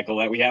CapEx cycle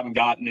that we haven't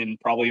gotten in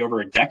probably over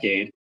a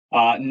decade.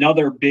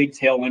 Another big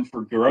tailwind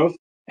for growth.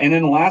 And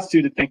then the last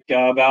two to think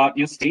about,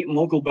 state and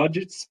local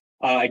budgets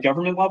at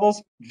government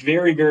levels,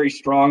 very, very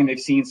strong. They've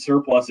seen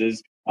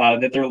surpluses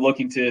that they're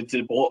looking to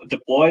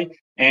deploy.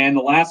 And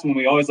the last one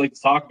we always like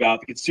to talk about,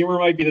 the consumer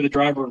might be the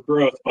driver of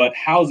growth, but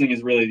housing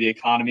is really the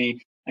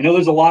economy. I know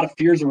there's a lot of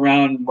fears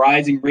around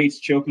rising rates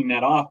choking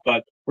that off,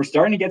 but we're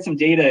starting to get some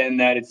data in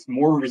that it's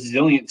more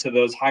resilient to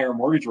those higher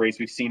mortgage rates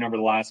we've seen over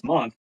the last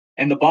month.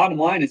 And the bottom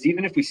line is,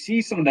 even if we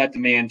see some of that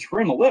demand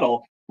trim a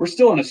little, we're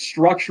still in a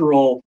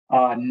structural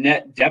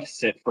net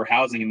deficit for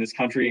housing in this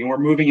country, and we're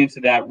moving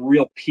into that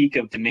real peak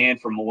of demand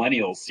for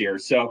millennials here.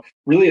 So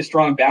really a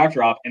strong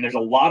backdrop, and there's a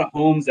lot of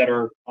homes that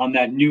are on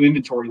that new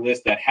inventory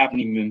list that haven't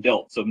even been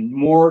built. So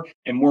more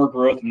and more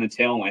growth in the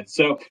tailwind.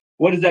 So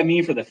what does that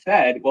mean for the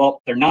Fed?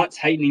 Well, they're not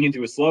tightening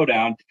into a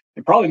slowdown.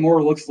 It probably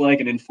more looks like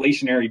an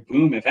inflationary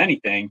boom, if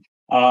anything.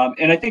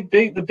 And I think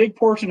the big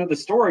portion of the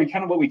story,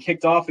 kind of what we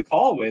kicked off the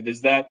call with,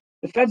 is that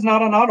the Fed's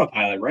not on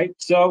autopilot, right?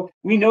 So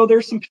we know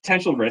there's some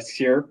potential risks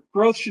here.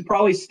 Growth should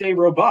probably stay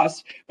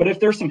robust, but if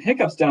there's some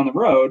hiccups down the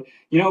road,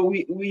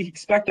 we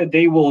expect that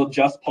they will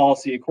adjust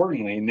policy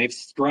accordingly, and they've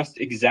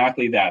stressed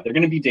exactly that. They're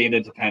going to be data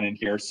dependent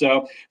here.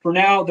 So for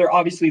now, they're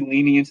obviously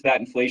leaning into that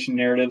inflation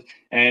narrative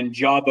and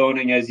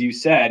jawboning, as you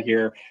said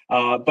here.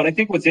 But I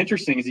think what's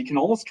interesting is you can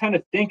almost kind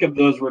of think of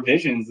those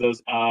revisions,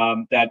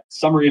 that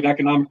summary of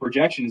economic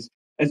projections,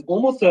 as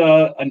almost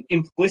an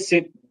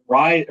implicit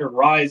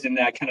rise in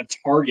that kind of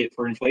target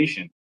for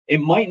inflation.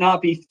 It might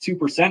not be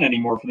 2%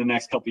 anymore for the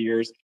next couple of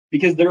years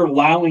because they're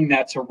allowing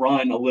that to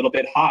run a little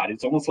bit hot.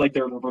 It's almost like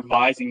they're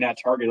revising that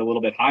target a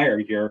little bit higher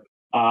here.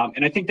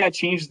 And I think that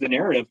changes the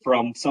narrative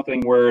from something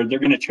where they're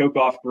going to choke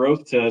off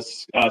growth to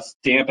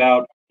stamp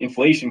out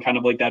inflation, kind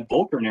of like that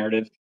Volcker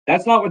narrative.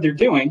 That's not what they're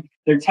doing.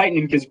 They're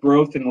tightening because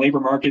growth in labor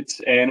markets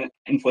and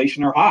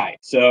inflation are high.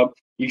 So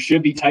you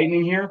should be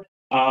tightening here.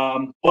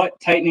 But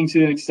tightening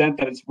to an extent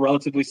that it's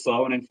relatively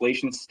slow and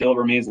inflation still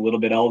remains a little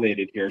bit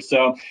elevated here.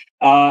 So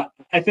I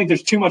think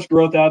there's too much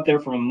growth out there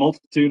from a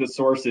multitude of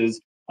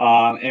sources,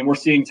 and we're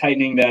seeing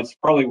tightening that's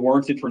probably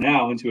warranted for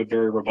now into a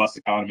very robust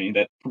economy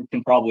that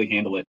can probably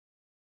handle it.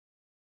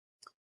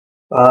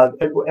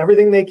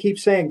 Everything they keep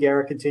saying,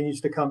 Garrett, continues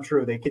to come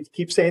true. They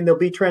keep saying they'll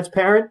be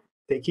transparent.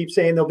 They keep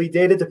saying they'll be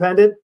data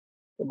dependent.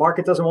 The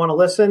market doesn't want to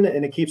listen,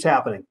 and it keeps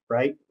happening,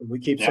 right? We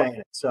keep saying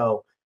it.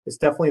 So it's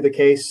definitely the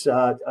case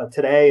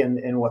today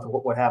and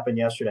what happened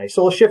yesterday.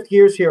 So we'll shift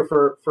gears here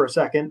for a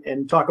second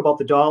and talk about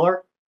the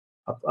dollar,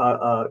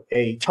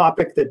 a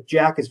topic that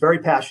Jack is very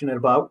passionate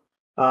about.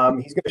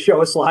 He's going to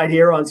show a slide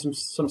here on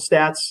some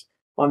stats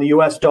on the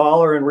U.S.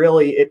 dollar and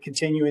really it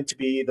continuing to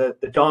be the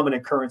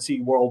dominant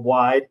currency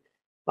worldwide.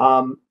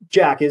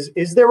 Jack,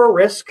 is there a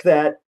risk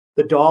that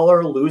the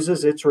dollar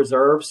loses its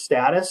reserve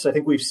status? I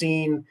think we've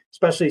seen,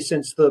 especially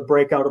since the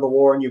breakout of the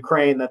war in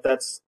Ukraine,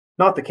 that's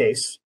not the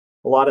case.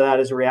 A lot of that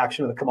is a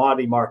reaction to the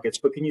commodity markets.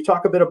 But can you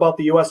talk a bit about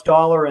the U.S.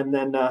 dollar and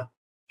then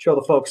show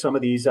the folks some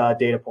of these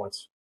data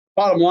points.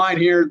 Bottom line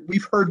here,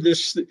 we've heard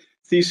this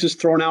thesis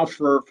thrown out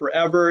for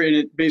forever, and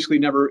it basically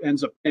never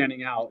ends up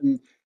panning out. And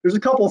there's a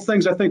couple of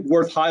things I think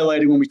worth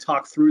highlighting when we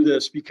talk through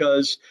this,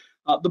 because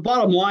the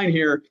bottom line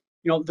here,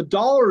 the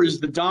dollar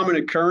is the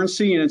dominant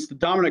currency, and it's the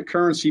dominant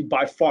currency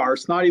by far.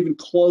 It's not even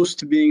close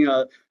to being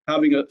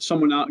having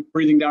someone out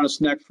breathing down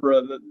his neck for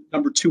the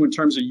number 2 in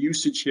terms of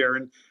usage here.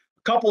 And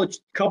a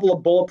couple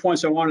of bullet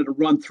points I wanted to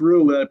run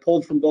through that I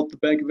pulled from both the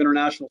Bank of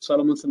International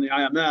Settlements and the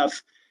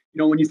IMF.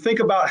 When you think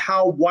about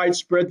how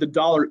widespread the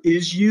dollar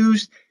is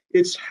used,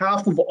 it's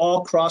half of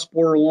all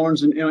cross-border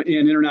loans and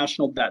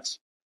international debts.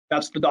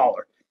 That's the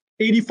dollar.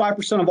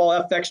 85% of all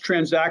FX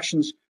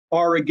transactions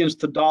are against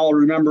the dollar.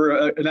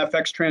 Remember, an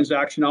FX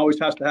transaction always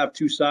has to have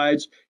two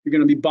sides. You're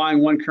going to be buying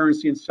one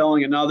currency and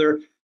selling another.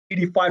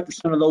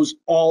 85% of those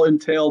all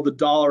entail the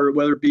dollar,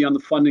 whether it be on the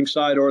funding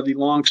side or the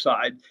long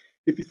side.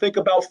 If you think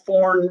about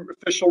foreign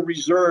official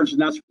reserves,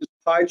 and that's what this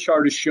pie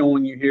chart is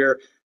showing you here,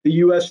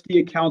 the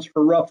USD accounts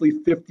for roughly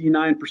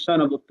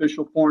 59% of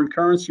official foreign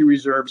currency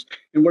reserves.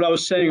 And what I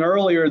was saying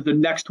earlier, the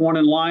next one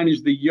in line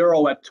is the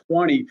euro at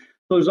 20. So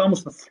there's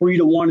almost a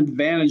 3-to-1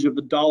 advantage of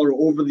the dollar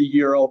over the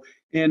euro.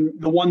 And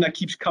the one that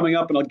keeps coming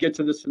up, and I'll get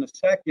to this in a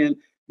second,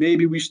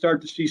 maybe we start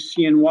to see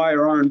CNY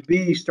or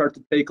RMB start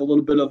to take a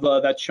little bit of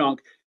that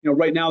chunk.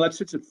 Right now that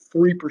sits at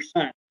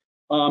 3%.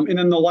 And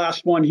then the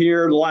last one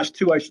here, the last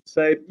two, I should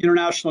say,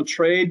 international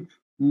trade,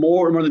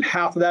 more than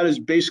half of that is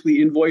basically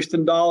invoiced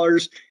in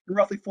dollars, and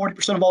roughly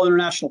 40% of all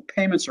international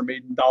payments are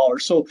made in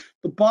dollars. So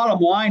the bottom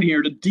line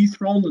here, to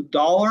dethrone the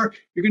dollar,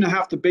 you're going to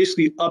have to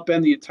basically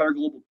upend the entire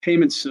global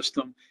payment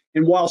system.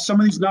 And while some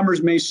of these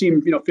numbers may seem,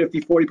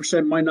 50,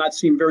 40% might not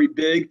seem very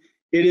big,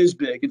 it is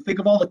big. And think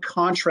of all the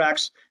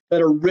contracts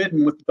that are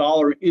written with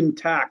dollar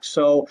intact.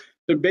 So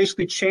to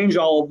basically change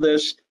all of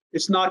this,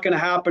 it's not going to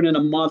happen in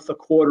a month, a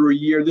quarter, a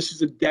year. This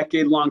is a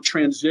decade-long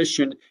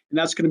transition, and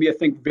that's going to be, I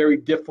think, very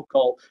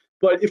difficult.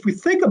 But if we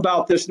think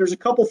about this, there's a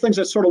couple of things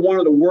I sort of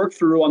wanted to work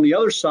through on the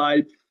other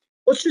side.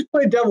 Let's just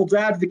play devil's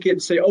advocate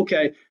and say,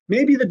 okay,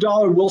 maybe the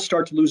dollar will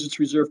start to lose its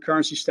reserve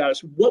currency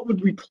status. What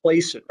would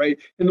replace it, right?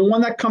 And the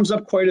one that comes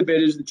up quite a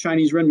bit is the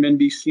Chinese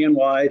renminbi,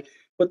 CNY.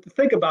 But to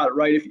think about it,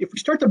 right, if we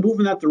start to move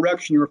in that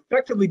direction, you're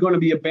effectively going to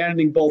be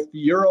abandoning both the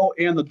euro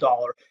and the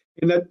dollar.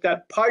 And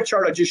that pie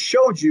chart I just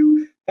showed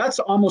you, that's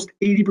almost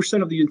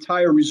 80% of the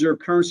entire reserve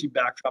currency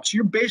backdrop. So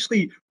you're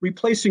basically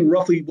replacing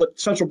roughly what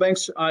central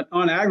banks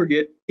on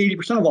aggregate,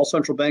 80% of all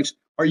central banks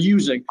are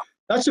using.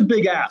 That's a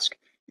big ask.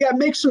 Yeah, it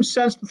makes some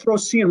sense to throw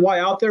CNY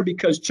out there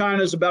because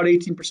China is about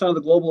 18% of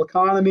the global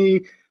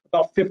economy.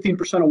 About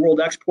 15% of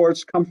world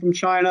exports come from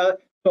China.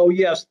 So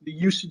yes, the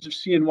usage of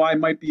CNY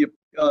might be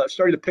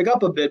starting to pick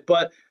up a bit.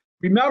 But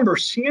remember,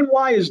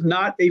 CNY is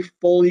not a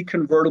fully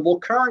convertible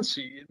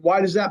currency.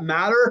 Why does that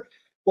matter?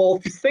 Well,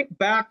 if you think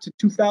back to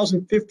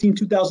 2015,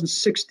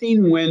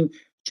 2016, when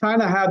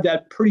China had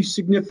that pretty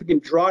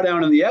significant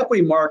drawdown in the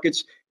equity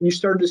markets, and you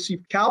started to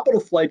see capital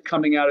flight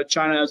coming out of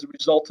China as a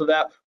result of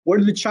that, what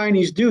did the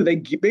Chinese do? They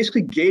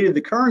basically gated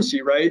the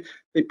currency, right?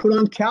 They put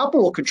on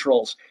capital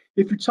controls.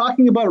 If you're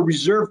talking about a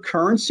reserve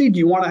currency, do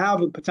you want to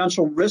have a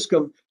potential risk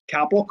of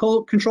capital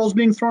controls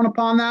being thrown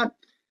upon that?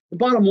 The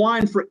bottom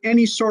line for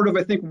any sort of,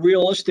 I think,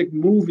 realistic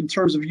move in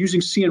terms of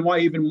using CNY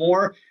even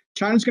more,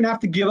 China's going to have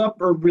to give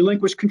up or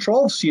relinquish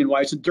control of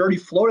CNY. It's a dirty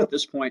float at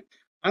this point.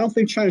 I don't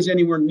think China's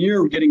anywhere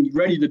near getting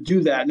ready to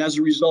do that. And as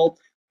a result,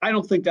 I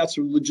don't think that's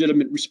a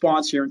legitimate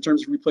response here in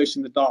terms of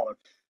replacing the dollar.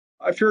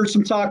 I've heard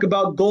some talk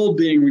about gold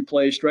being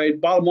replaced, right?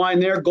 Bottom line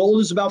there,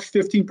 gold is about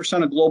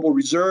 15% of global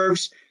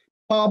reserves.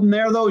 Problem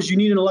there, though, is you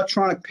need an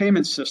electronic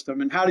payment system.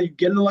 And how do you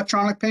get an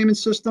electronic payment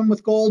system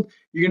with gold?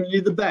 You're going to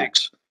need the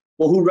banks.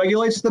 Well, who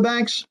regulates the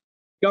banks?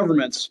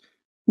 Governments.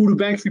 Who do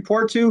banks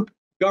report to?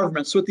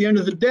 Governments. So at the end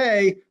of the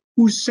day,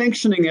 who's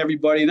sanctioning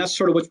everybody? And that's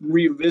sort of what's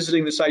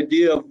revisiting this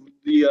idea of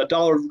the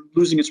dollar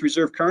losing its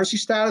reserve currency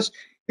status.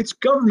 It's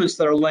governments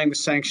that are laying the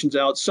sanctions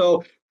out.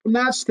 So from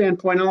that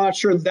standpoint, I'm not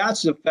sure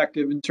that's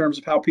effective in terms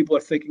of how people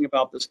are thinking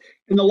about this.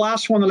 And the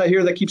last one that I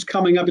hear that keeps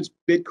coming up is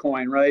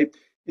Bitcoin, right?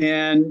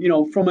 And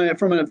from a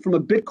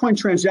Bitcoin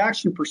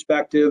transaction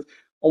perspective,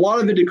 a lot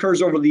of it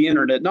occurs over the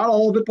internet. Not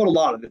all of it, but a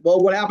lot of it.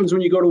 Well, what happens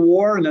when you go to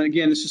war? And then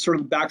again, this is sort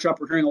of the backdrop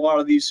we're hearing a lot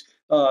of these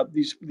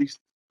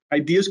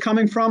ideas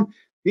coming from.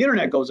 The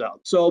internet goes out.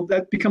 So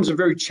that becomes a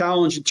very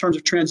challenge in terms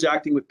of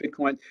transacting with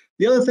Bitcoin.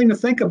 The other thing to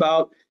think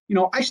about,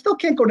 I still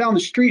can't go down the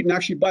street and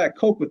actually buy a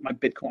Coke with my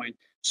Bitcoin.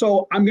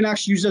 So I'm going to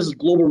actually use it as a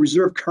global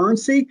reserve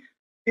currency.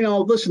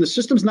 Listen, the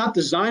system's not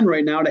designed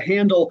right now to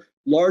handle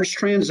large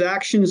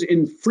transactions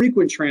and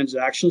frequent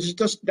transactions. It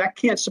just that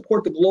can't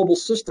support the global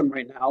system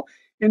right now.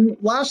 And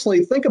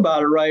lastly, think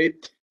about it, right?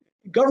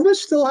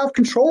 Governments still have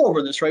control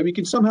over this, right? We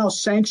can somehow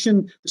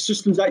sanction the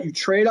systems that you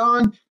trade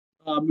on.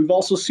 We've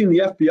also seen the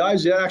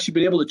FBI's actually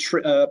been able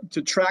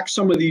to track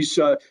some of these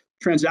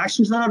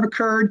transactions that have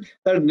occurred.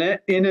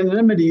 That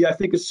anonymity, I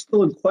think, is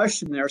still in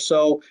question there.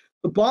 So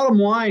the bottom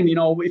line,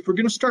 if we're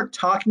going to start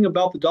talking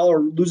about the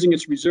dollar losing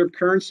its reserve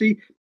currency,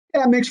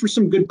 yeah, it makes for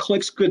some good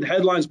clicks, good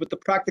headlines, but the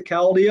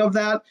practicality of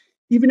that,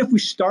 even if we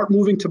start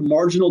moving to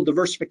marginal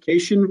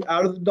diversification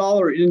out of the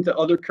dollar into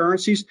other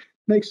currencies,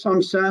 makes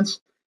some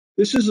sense.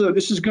 This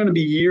is going to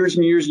be years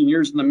and years and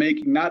years in the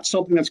making, not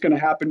something that's going to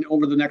happen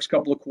over the next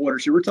couple of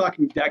quarters. We're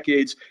talking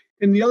decades.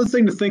 And the other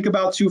thing to think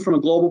about, too, from a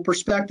global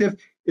perspective,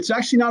 it's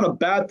actually not a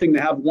bad thing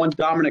to have one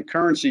dominant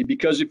currency,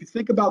 because if you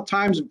think about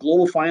times of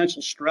global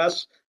financial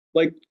stress,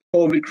 like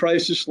COVID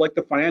crisis, like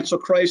the financial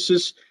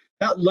crisis,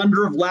 that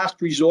lender of last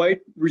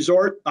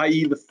resort,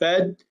 i.e. the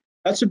Fed,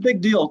 that's a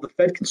big deal. The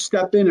Fed can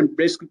step in and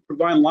basically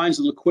provide lines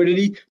of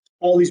liquidity,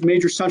 all these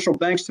major central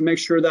banks, to make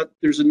sure that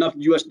there's enough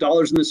US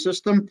dollars in the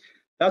system.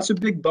 That's a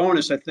big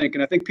bonus, I think.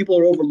 And I think people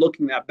are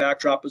overlooking that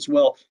backdrop as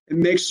well. It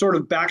makes sort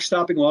of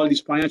backstopping a lot of these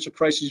financial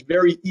crises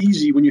very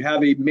easy when you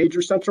have a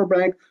major central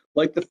bank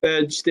like the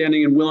Fed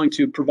standing and willing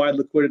to provide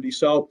liquidity.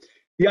 So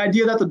the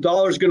idea that the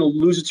dollar is going to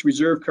lose its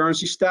reserve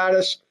currency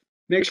status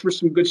makes for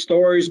some good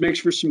stories, makes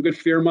for some good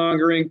fear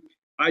mongering.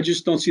 I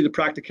just don't see the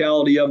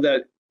practicality of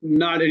that,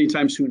 not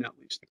anytime soon, at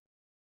least.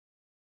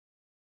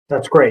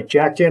 That's great.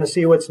 Jack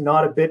Janasiewicz,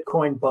 not a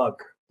Bitcoin bug.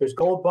 There's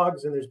gold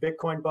bugs and there's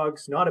Bitcoin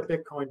bugs, not a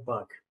Bitcoin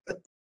bug.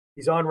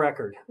 He's on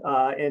record.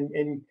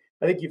 And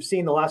I think you've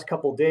seen the last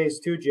couple of days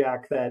too,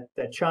 Jack, that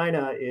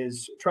China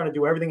is trying to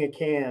do everything it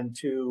can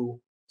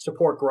to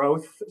support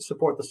growth,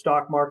 support the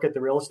stock market, the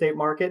real estate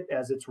market,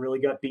 as it's really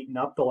got beaten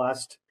up the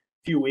last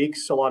few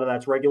weeks. A lot of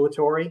that's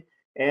regulatory.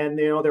 And,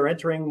 they're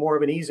entering more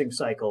of an easing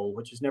cycle,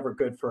 which is never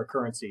good for a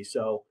currency.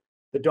 So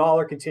the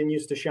dollar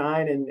continues to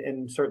shine.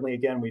 And certainly,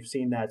 again, we've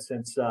seen that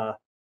since the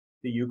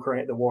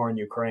war in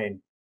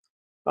Ukraine.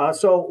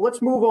 So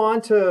let's move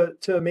on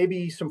to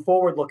maybe some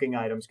forward-looking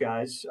items,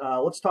 guys.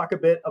 Let's talk a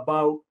bit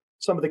about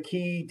some of the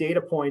key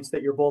data points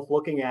that you're both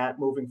looking at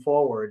moving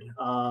forward.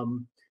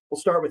 We'll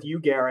start with you,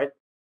 Garrett.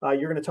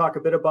 You're going to talk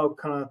a bit about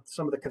kind of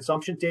some of the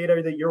consumption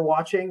data that you're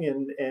watching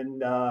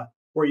and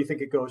where you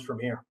think it goes from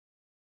here.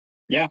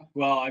 Yeah,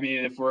 well, I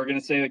mean, if we're going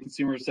to say the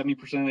consumer is 70%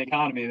 of the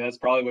economy, that's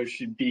probably what we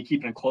should be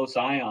keeping a close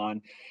eye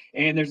on.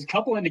 And there's a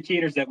couple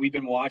indicators that we've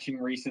been watching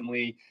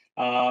recently.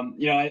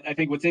 I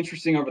think what's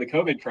interesting over the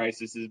COVID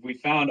crisis is we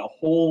found a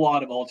whole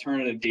lot of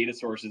alternative data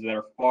sources that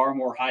are far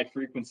more high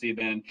frequency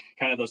than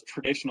kind of those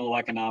traditional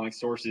economic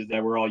sources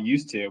that we're all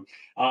used to.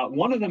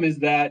 One of them is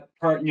that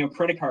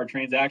credit card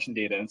transaction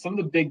data, and some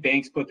of the big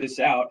banks put this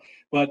out,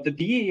 but the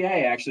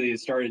BEA actually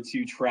has started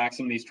to track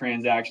some of these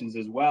transactions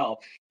as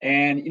well.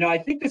 And I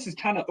think this is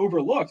kind of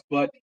overlooked,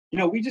 but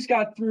we just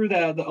got through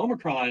the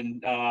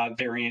Omicron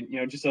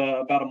variant, just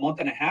about a month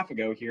and a half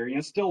ago here,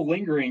 still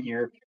lingering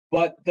here.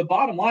 But the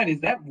bottom line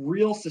is that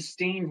real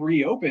sustained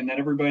reopen that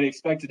everybody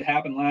expected to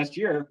happen last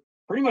year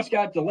pretty much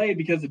got delayed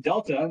because of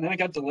Delta, and then it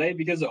got delayed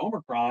because of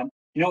Omicron.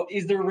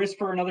 Is there a risk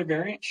for another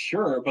variant?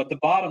 Sure. But the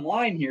bottom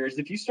line here is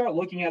if you start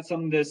looking at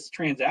some of this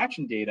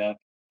transaction data,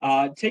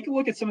 take a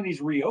look at some of these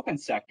reopen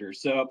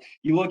sectors. So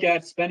you look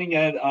at spending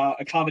at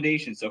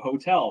accommodations, so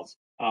hotels,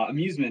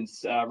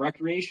 amusements,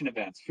 recreation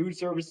events, food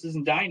services,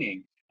 and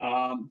dining.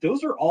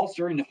 Those are all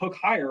starting to hook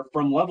higher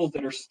from levels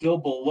that are still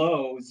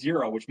below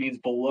zero, which means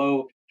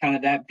below kind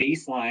of that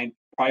baseline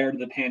prior to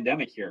the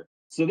pandemic here.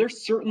 So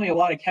there's certainly a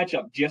lot of catch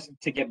up just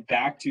to get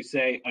back to,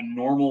 say, a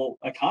normal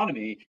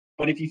economy.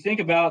 But if you think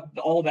about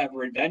all that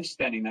revenge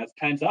spending that's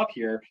pent up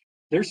here,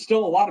 there's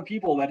still a lot of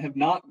people that have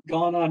not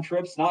gone on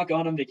trips, not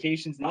gone on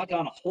vacations, not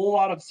done a whole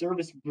lot of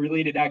service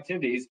related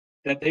activities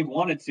that they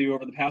wanted to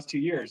over the past 2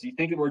 years. You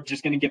think that we're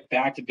just going to get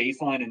back to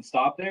baseline and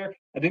stop there?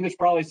 I think there's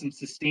probably some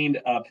sustained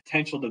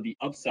potential to the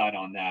upside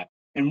on that.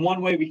 And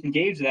one way we can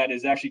gauge that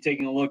is actually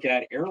taking a look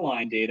at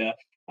airline data.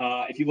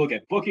 If you look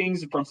at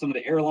bookings from some of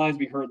the airlines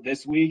we heard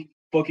this week,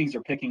 bookings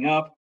are picking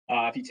up.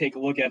 If you take a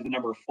look at the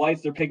number of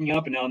flights they're picking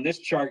up, and on this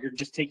chart, you're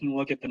just taking a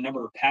look at the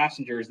number of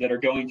passengers that are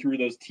going through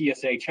those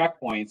TSA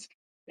checkpoints.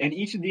 And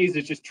each of these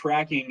is just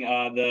tracking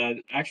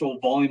the actual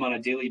volume on a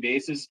daily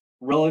basis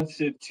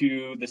relative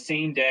to the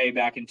same day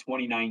back in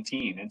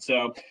 2019. And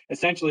so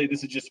essentially,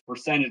 this is just a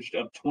percentage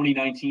of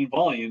 2019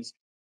 volumes.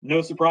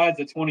 No surprise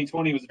that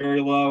 2020 was very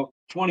low.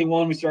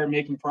 21, we started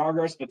making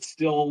progress, but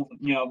still,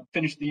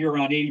 finished the year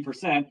around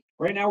 80%.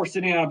 Right now, we're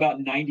sitting at about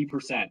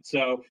 90%.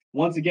 So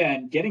once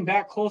again, getting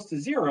back close to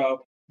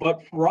zero, but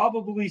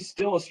probably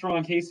still a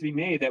strong case to be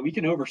made that we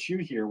can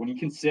overshoot here when you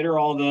consider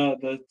all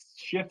the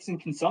shifts in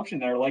consumption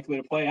that are likely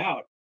to play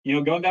out.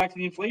 Going back to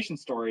the inflation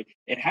story,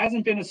 it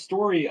hasn't been a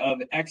story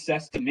of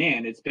excess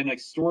demand. It's been a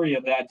story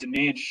of that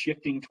demand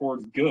shifting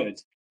towards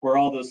goods, where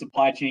all those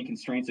supply chain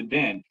constraints have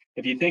been.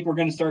 If you think we're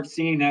going to start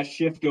seeing that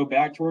shift go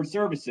back towards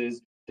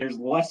services, there's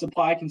less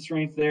supply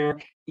constraints there,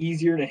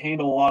 easier to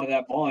handle a lot of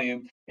that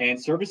volume.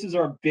 And services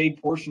are a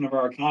big portion of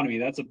our economy.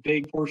 That's a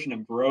big portion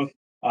of growth.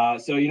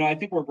 So I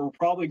think what we're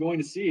probably going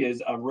to see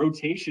is a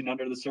rotation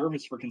under the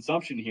surface for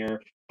consumption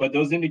here. But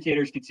those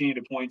indicators continue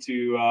to point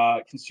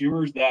to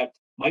consumers that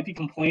might be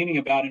complaining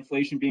about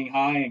inflation being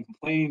high and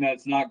complaining that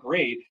it's not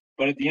great.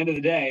 But at the end of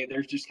the day,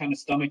 they're just kind of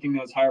stomaching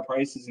those higher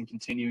prices and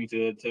continuing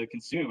to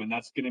consume. And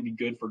that's going to be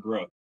good for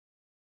growth.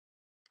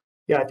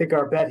 Yeah, I think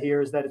our bet here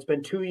is that it's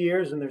been 2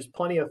 years and there's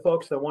plenty of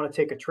folks that want to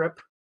take a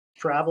trip,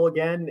 travel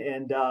again,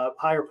 and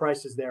higher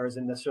prices there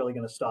isn't necessarily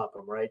going to stop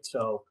them, right?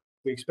 So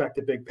we expect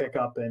a big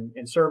pickup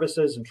in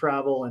services and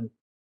travel, and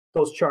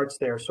those charts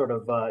there sort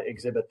of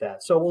exhibit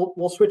that. So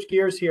we'll switch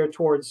gears here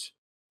towards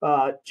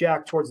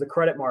Jack, towards the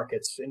credit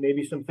markets, and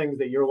maybe some things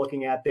that you're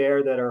looking at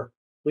there that are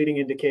leading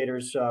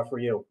indicators for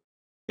you.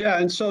 Yeah,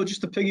 and so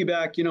just to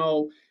piggyback,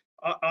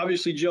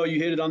 obviously, Joe, you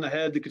hit it on the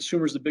head. The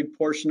consumer is a big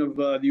portion of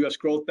the U.S.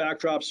 growth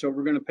backdrop, so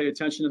we're going to pay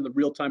attention to the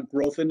real-time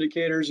growth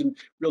indicators and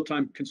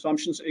real-time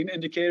consumption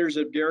indicators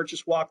that Garrett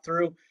just walked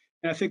through.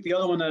 And I think the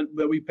other one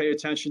that we pay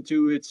attention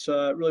to, it's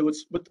really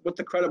what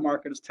the credit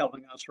market is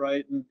telling us,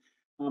 right? And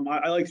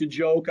I like to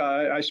joke.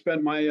 I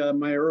spent my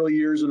early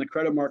years in the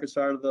credit market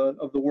side of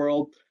the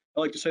world.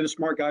 I like to say the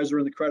smart guys are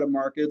in the credit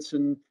markets,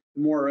 and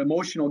the more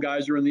emotional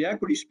guys are in the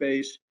equity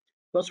space.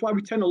 That's why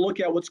we tend to look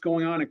at what's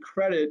going on in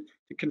credit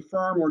to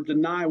confirm or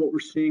deny what we're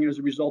seeing as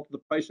a result of the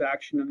price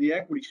action in the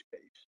equity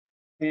space.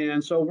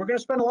 And so we're going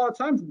to spend a lot of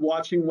time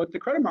watching what the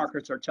credit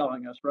markets are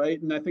telling us,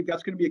 right? And I think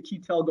that's going to be a key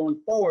tell going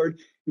forward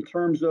in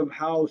terms of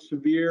how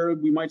severe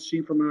we might see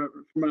from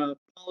a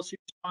policy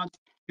response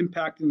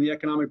impacting the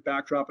economic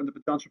backdrop and the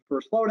potential for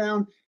a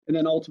slowdown, and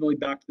then ultimately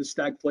back to the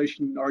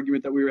stagflation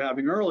argument that we were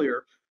having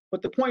earlier.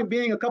 But the point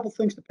being, a couple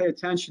things to pay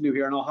attention to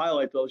here, and I'll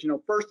highlight those.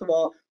 First of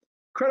all,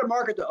 credit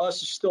market to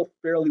us is still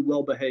fairly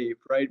well behaved,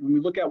 right? When we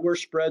look at where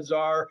spreads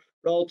are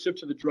relative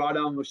to the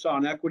drawdown we saw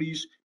in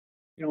equities,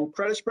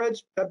 credit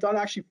spreads have done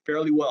actually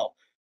fairly well.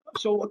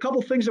 So a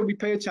couple things that we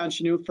pay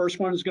attention to. First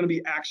one is going to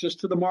be access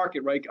to the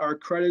market, right? Are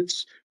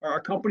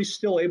companies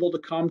still able to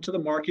come to the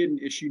market and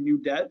issue new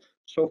debt?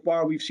 So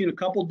far, we've seen a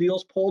couple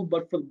deals pulled,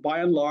 but by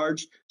and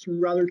large, some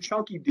rather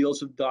chunky deals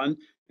have done,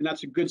 and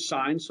that's a good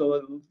sign. So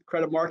the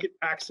credit market,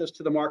 access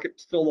to the market,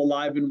 still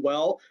alive and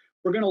well.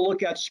 We're going to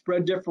look at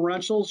spread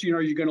differentials.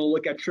 You're going to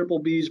look at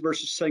triple Bs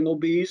versus single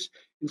Bs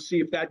and see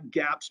if that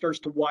gap starts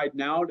to widen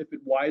out. If it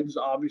widens,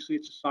 obviously,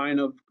 it's a sign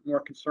of more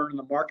concern in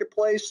the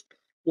marketplace.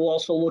 We'll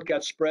also look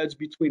at spreads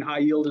between high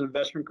yield and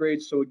investment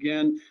grades. So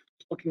again,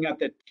 looking at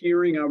that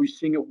tiering, are we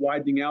seeing it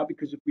widening out?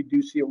 Because if we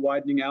do see it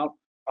widening out,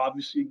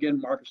 obviously,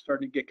 again, market's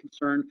starting to get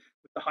concerned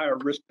with the higher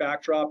risk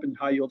backdrop and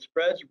high yield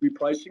spreads,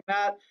 repricing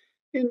that.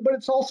 But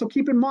it's also,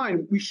 keep in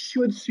mind, we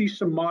should see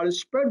some modest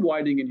spread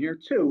widening in here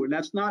too. And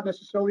that's not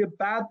necessarily a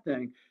bad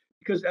thing,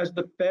 because as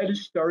the Fed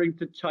is starting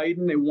to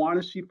tighten, they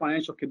want to see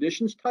financial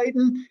conditions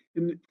tighten.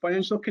 And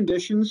financial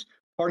conditions,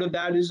 part of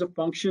that is a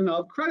function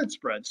of credit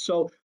spreads.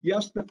 So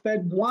yes, the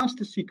Fed wants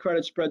to see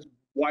credit spreads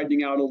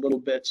widening out a little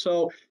bit.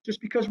 So just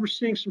because we're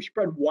seeing some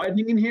spread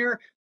widening in here,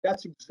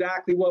 that's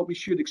exactly what we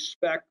should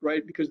expect,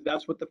 right? Because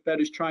that's what the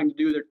Fed is trying to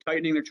do. They're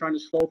tightening, they're trying to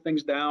slow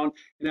things down.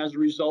 And as a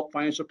result,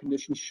 financial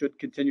conditions should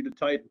continue to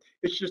tighten.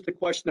 It's just a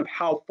question of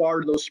how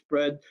far those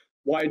spread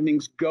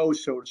widenings go,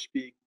 so to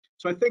speak.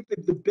 So I think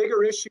that the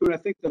bigger issue, and I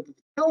think that the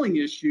telling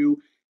issue,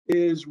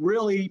 is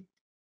really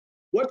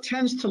what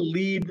tends to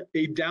lead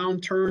a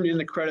downturn in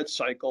the credit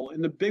cycle.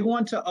 And the big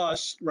one to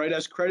us, right,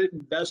 as credit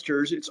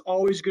investors, it's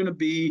always going to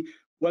be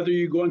whether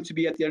you're going to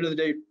be, at the end of the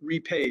day,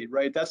 repaid,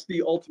 right? That's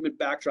the ultimate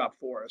backdrop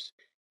for us.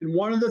 And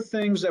one of the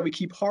things that we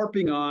keep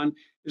harping on,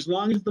 as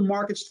long as the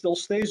market still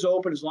stays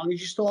open, as long as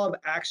you still have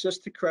access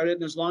to credit,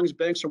 and as long as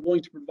banks are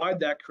willing to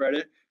provide that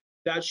credit,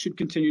 that should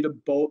continue to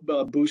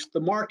boost the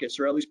markets,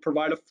 or at least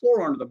provide a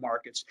floor under the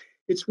markets.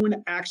 It's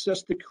when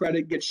access to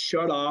credit gets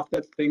shut off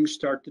that things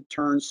start to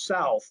turn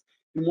south.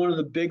 And one of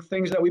the big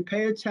things that we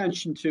pay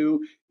attention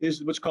to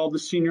is what's called the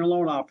Senior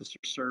Loan Officer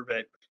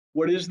Survey.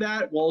 What is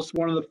that? Well, it's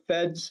one of the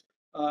Fed's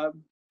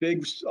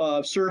big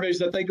surveys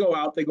that they go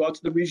out. They go out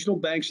to the regional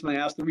banks, and they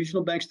ask the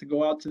regional banks to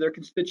go out to their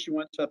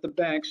constituents at the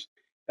banks,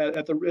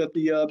 at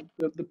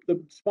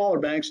the smaller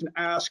banks, and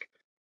ask,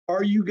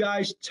 are you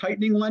guys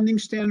tightening lending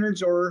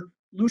standards or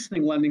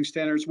loosening lending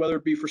standards, whether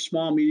it be for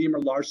small, medium,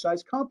 or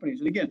large-sized companies?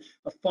 And again,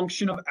 a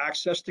function of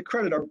access to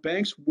credit. Are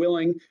banks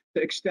willing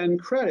to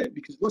extend credit?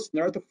 Because listen,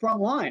 they're at the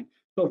front line.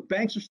 So if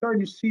banks are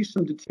starting to see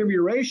some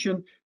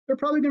deterioration, they're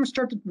probably going to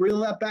start to reel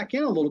that back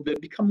in a little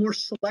bit, become more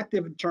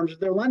selective in terms of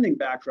their lending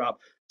backdrop.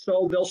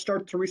 So they'll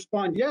start to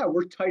respond, yeah,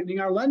 we're tightening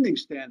our lending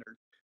standards.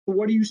 So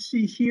what do you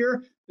see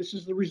here? This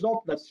is the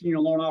result of that Senior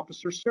Loan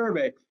Officer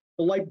Survey.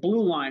 The light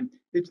blue line,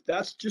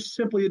 that's just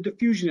simply a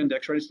diffusion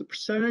index, right? It's the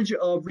percentage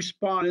of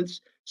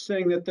respondents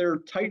saying that they're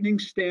tightening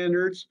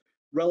standards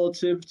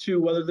relative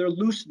to whether they're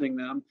loosening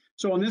them.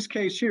 So in this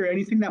case here,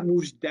 anything that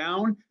moves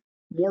down,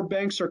 more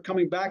banks are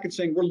coming back and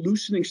saying we're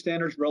loosening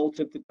standards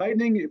relative to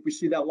tightening. If we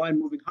see that line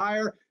moving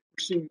higher, we're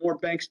seeing more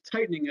banks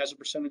tightening as a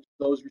percentage of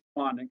those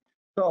responding.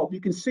 So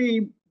you can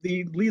see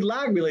the lead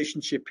lag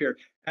relationship here.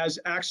 As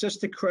access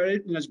to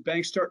credit and as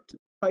banks start to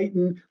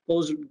tighten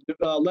those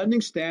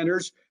lending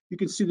standards, you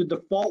can see the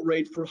default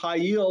rate for high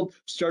yield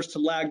starts to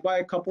lag by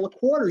a couple of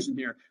quarters in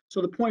here. So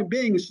the point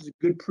being, this is a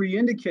good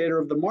pre-indicator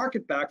of the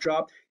market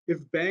backdrop. If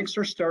banks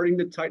are starting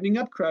to tightening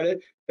up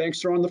credit,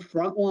 banks are on the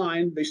front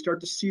line, they start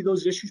to see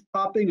those issues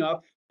popping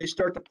up, they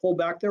start to pull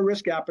back their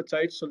risk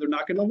appetite, so they're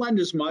not going to lend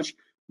as much.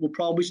 We'll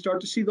probably start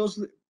to see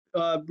those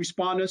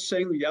respondents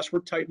saying, yes,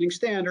 we're tightening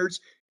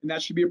standards, and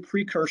that should be a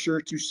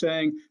precursor to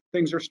saying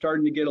things are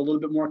starting to get a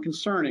little bit more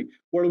concerning.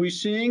 What are we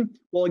seeing?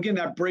 Well, again,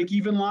 that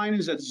break-even line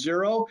is at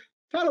 0.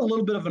 had a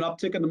little bit of an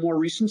uptick in the more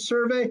recent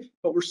survey,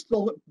 but we're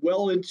still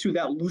well into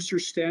that looser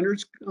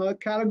standards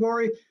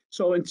category.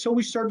 So until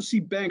we start to see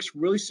banks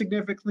really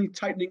significantly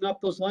tightening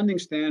up those lending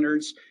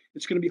standards,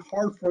 it's going to be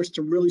hard for us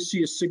to really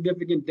see a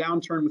significant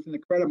downturn within the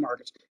credit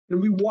markets.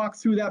 And we walked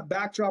through that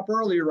backdrop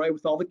earlier, right,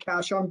 with all the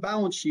cash on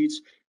balance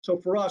sheets. So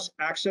for us,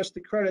 access to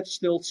credit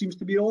still seems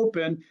to be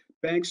open.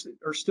 Banks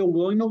are still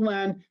willing to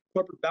lend.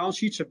 Corporate balance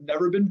sheets have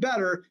never been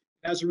better.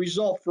 As a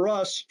result, for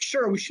us,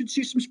 sure, we should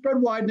see some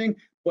spread widening,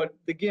 but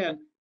again,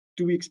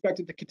 do we expect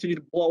it to continue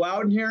to blow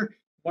out in here?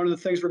 One of the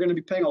things we're going to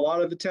be paying a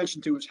lot of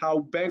attention to is how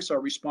banks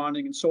are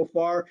responding. And so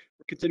far,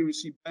 we're continuing to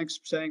see banks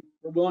saying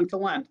we're willing to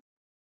lend.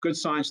 Good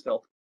sign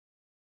still.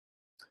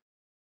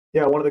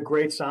 Yeah, one of the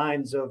great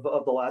signs of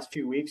the last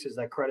few weeks is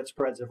that credit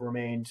spreads have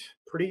remained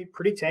pretty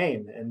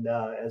tame. And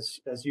as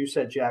you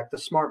said, Jack, the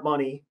smart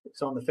money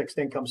is on the fixed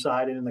income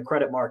side and in the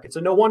credit markets.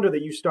 And no wonder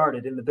that you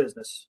started in the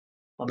business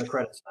on the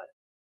credit side.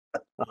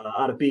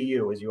 Out of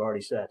BU, as you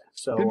already said.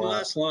 So didn't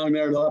last long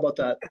there. How about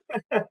that?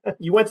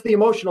 You went to the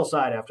emotional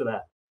side after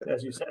that,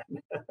 as you said.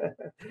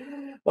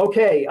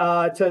 Okay,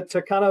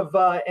 to kind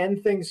of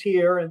end things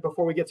here, and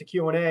before we get to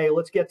Q&A,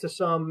 let's get to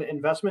some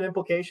investment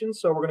implications.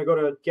 So we're going to go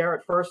to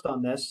Garrett first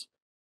on this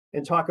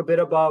and talk a bit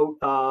about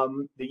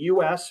the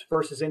U.S.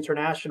 versus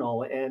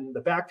international. And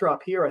the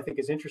backdrop here, I think,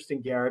 is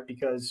interesting, Garrett,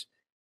 because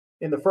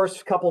in the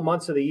first couple of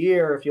months of the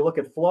year, if you look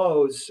at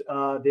flows,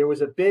 there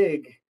was a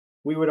big,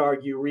 we would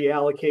argue,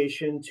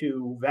 reallocation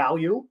to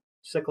value,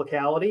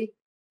 cyclicality,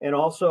 and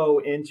also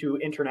into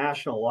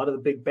international. A lot of the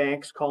big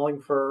banks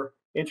calling for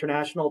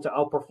international to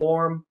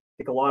outperform. I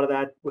think a lot of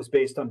that was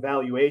based on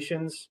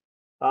valuations.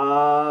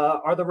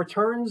 Are the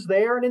returns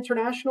there in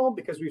international?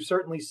 Because we've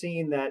certainly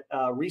seen that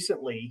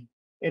recently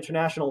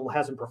international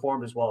hasn't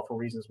performed as well for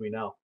reasons we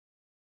know.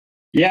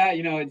 Yeah,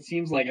 it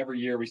seems like every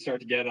year we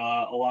start to get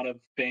a lot of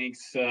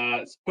banks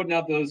putting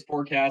out those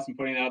forecasts and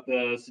putting out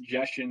the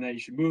suggestion that you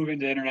should move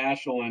into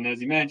international. And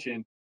as you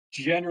mentioned,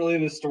 generally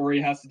the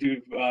story has to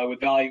do with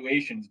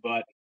valuations.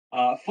 But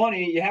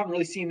funny, you haven't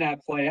really seen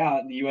that play out,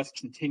 and the U.S.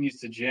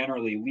 continues to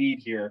generally lead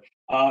here.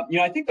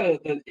 I think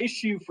the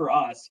issue for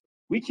us,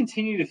 we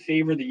continue to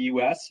favor the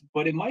U.S.,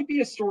 but it might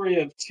be a story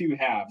of two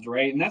halves,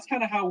 right? And that's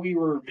kind of how we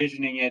were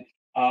envisioning it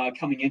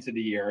coming into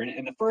the year. And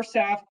in the first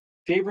half,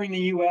 favoring the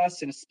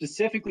U.S. and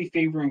specifically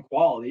favoring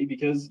quality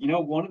because,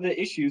 one of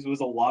the issues was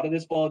a lot of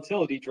this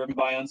volatility driven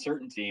by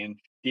uncertainty and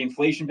the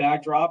inflation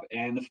backdrop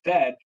and the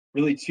Fed,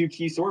 really two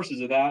key sources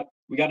of that.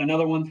 We got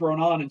another one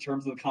thrown on in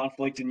terms of the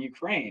conflict in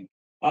Ukraine.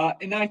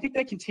 And I think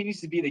that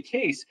continues to be the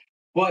case.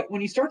 But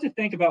when you start to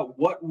think about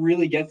what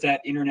really gets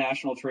that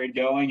international trade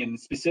going and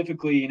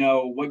specifically,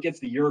 what gets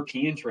the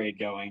European trade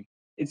going,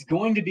 it's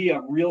going to be a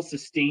real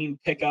sustained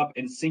pickup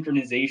and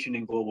synchronization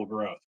in global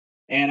growth.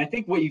 And I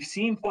think what you've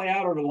seen play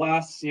out over the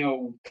last,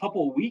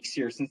 couple of weeks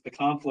here since the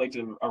conflict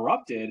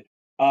erupted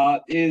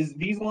is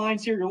these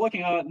lines here you're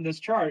looking at in this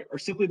chart are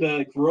simply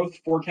the growth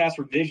forecast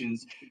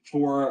revisions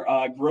for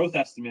growth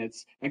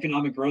estimates,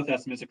 economic growth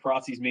estimates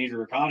across these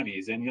major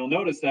economies. And you'll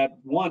notice that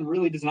one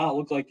really does not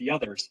look like the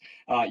others.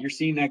 You're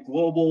seeing that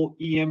global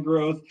EM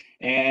growth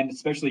and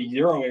especially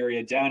Euro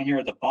area down here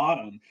at the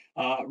bottom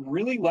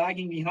really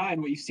lagging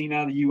behind what you've seen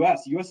out of the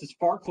U.S. The U.S. is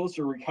far closer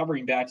to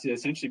recovering back to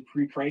essentially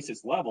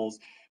pre-crisis levels,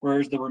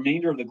 whereas the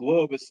remainder of the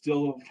globe is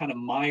still kind of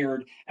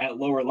mired at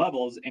lower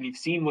levels. And you've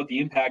seen what the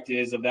impact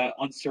is of that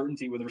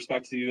uncertainty with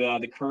respect to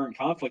the current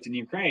conflict in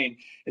Ukraine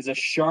is a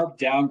sharp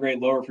downgrade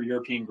lower for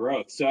European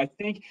growth. So I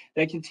think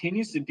that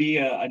continues to be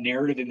a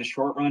narrative in the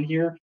short run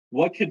here.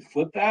 What could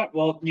flip that?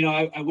 Well,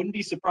 I wouldn't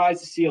be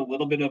surprised to see a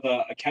little bit of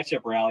a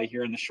catch-up rally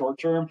here in the short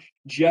term,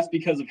 just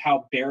because of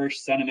how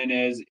bearish sentiment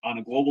is on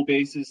a global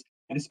basis.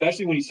 And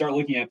especially when you start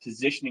looking at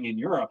positioning in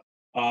Europe,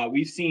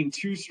 we've seen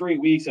 2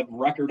 straight weeks of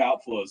record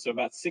outflows. So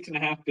about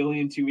 $6.5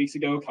 billion 2 weeks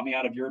ago coming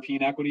out of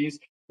European equities.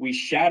 We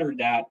shattered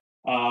that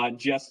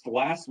just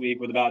last week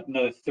with about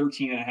another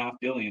 $13.5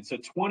 billion. So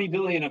 20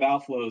 billion of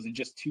outflows in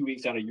just 2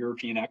 weeks out of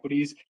European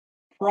equities.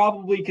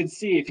 Probably could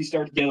see, if you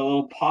start to get a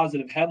little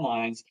positive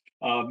headlines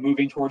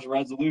moving towards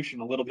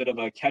resolution, a little bit of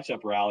a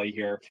catch-up rally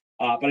here.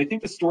 But I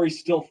think the story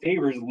still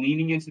favors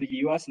leaning into the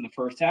U.S. in the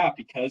first half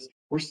because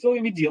we're still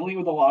going to be dealing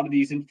with a lot of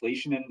these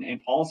inflation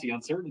and policy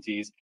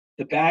uncertainties.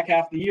 The back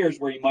half of the year is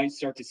where you might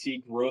start to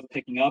see growth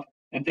picking up.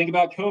 And think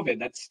about COVID.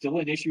 That's still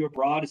an issue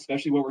abroad,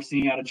 especially what we're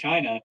seeing out of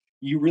China.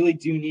 You really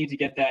do need to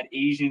get that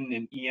Asian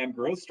and EM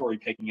growth story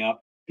picking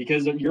up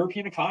because the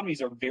European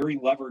economies are very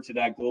levered to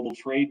that global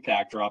trade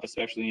backdrop,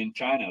 especially in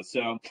China.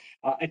 So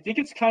I think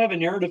it's kind of a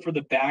narrative for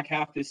the back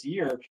half this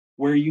year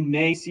where you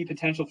may see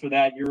potential for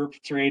that Europe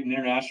trade and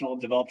international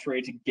developed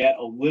trade to get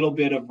a little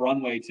bit of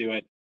runway to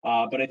it.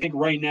 But I think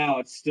right now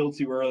it's still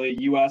too early.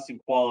 U.S.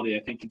 and quality, I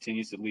think,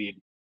 continues to lead.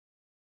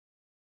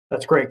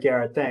 That's great,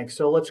 Garrett. Thanks.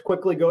 So let's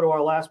quickly go to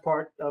our last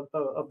part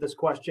of this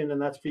question,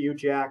 and that's for you,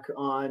 Jack,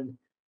 on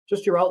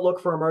just your outlook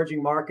for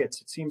emerging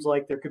markets. It seems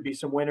like there could be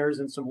some winners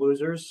and some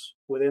losers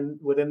within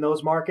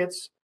those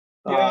markets.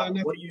 Yeah,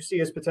 what do you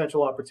see as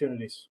potential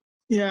opportunities?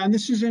 Yeah, and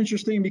this is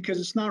interesting because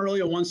it's not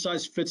really a one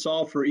size fits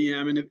all for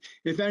EM. And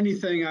if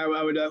anything,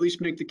 I would at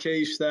least make the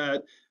case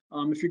that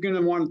if you're going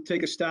to want to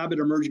take a stab at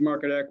emerging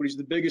market equities,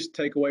 the biggest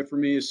takeaway for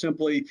me is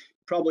simply you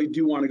probably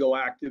do want to go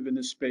active in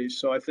this space.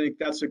 So I think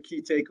that's a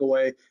key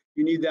takeaway.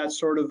 You need that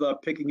sort of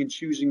picking and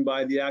choosing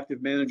by the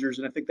active managers.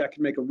 And I think that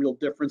can make a real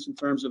difference in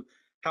terms of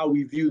how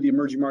we view the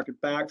emerging market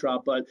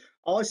backdrop. But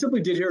all I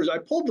simply did here is I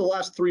pulled the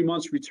last 3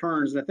 months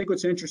returns. And I think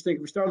what's interesting,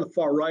 if we start on the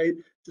far right,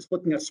 just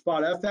looking at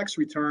spot FX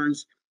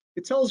returns,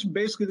 it tells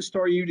basically the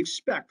story you'd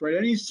expect, right?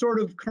 Any sort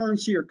of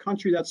currency or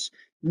country that's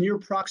near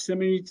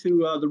proximity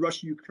to the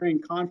Russia-Ukraine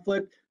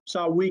conflict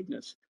saw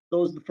weakness.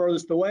 Those the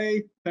furthest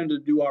away tended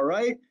to do all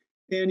right.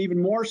 And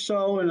even more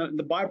so, and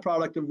the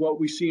byproduct of what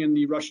we see in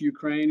the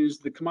Russia-Ukraine is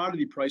the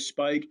commodity price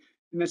spike.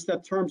 And that's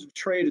that terms of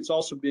trade, it's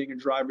also being a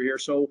driver here.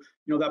 So,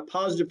 that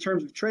positive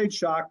terms of trade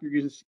shock, you're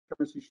going to see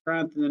currency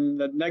strength, and then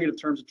that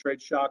negative terms of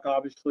trade shock,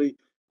 obviously,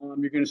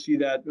 you're going to see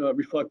that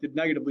reflected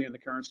negatively in the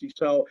currency.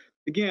 So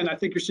again, I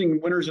think you're seeing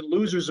winners and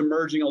losers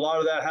emerging. A lot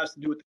of that has to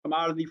do with the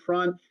commodity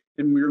front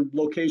and your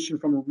location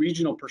from a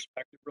regional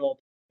perspective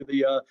relative to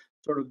the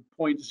sort of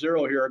point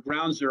zero here, a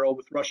ground zero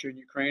with Russia and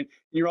Ukraine. And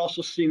you're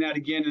also seeing that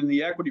again in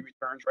the equity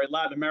returns, right?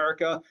 Latin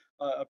America,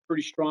 a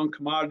pretty strong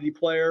commodity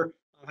player,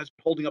 has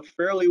been holding up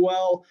fairly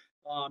well.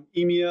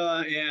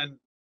 EMEA and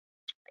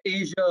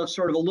Asia,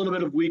 sort of a little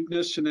bit of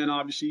weakness, and then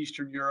obviously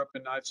Eastern Europe,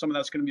 and some of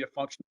that's going to be a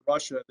function of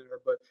Russia there,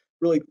 but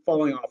really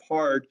falling off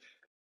hard.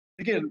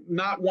 Again,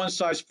 not one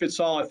size fits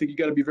all. I think you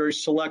got to be very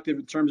selective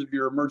in terms of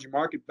your emerging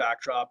market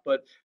backdrop.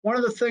 But one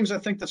of the things I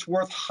think that's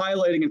worth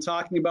highlighting and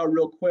talking about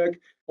real quick,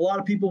 a lot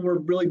of people were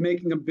really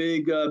making a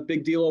big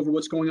deal over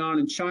what's going on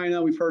in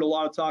China. We've heard a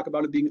lot of talk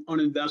about it being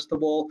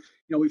uninvestable.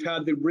 We've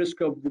had the risk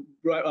of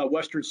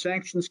Western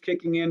sanctions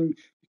kicking in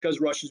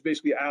because Russia's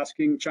basically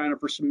asking China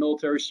for some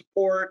military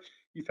support.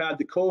 You've had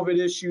the COVID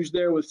issues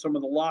there with some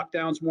of the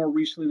lockdowns more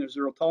recently, their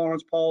zero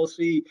tolerance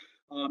policy.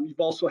 You've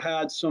also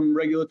had some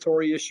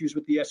regulatory issues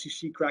with the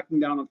SEC cracking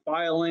down on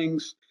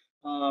filings.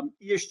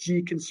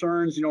 ESG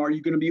concerns, are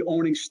you going to be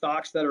owning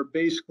stocks that are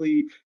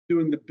basically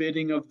doing the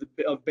bidding of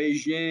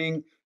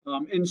Beijing?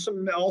 And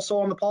some also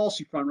on the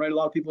policy front, right? A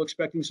lot of people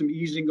expecting some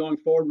easing going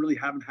forward, really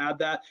haven't had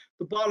that.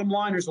 The bottom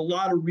line, there's a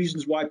lot of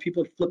reasons why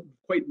people have flipped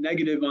quite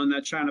negative on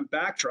that China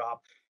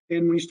backdrop.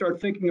 And when you start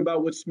thinking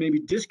about what's maybe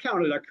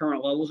discounted at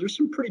current levels, there's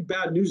some pretty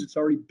bad news that's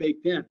already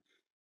baked in.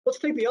 Let's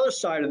take the other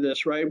side of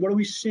this, right? What are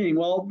we seeing?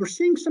 Well, we're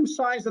seeing some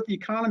signs that the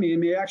economy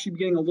may actually be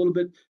getting a little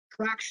bit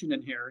traction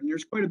in here. And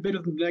there's quite a bit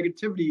of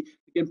negativity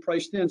again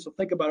priced in. So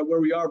think about it,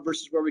 where we are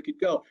versus where we could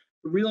go.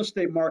 The real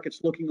estate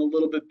market's looking a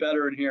little bit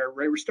better in here,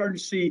 right? We're starting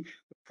to see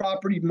the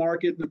property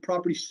market and the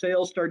property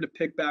sales starting to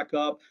pick back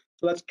up.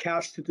 So that's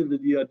cash to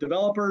the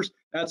developers.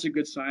 That's a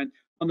good sign.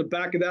 On the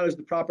back of that, as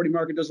the property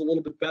market does a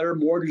little bit better,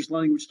 mortgage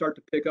lending would start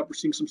to pick up. We're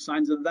seeing some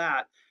signs of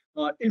that.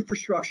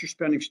 Infrastructure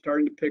spending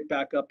starting to pick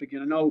back up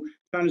again. I know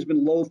China's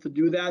been loath to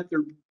do that.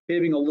 They're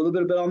paving a little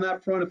bit on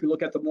that front. If we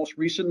look at the most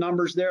recent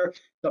numbers there, it's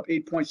up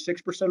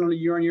 8.6% on a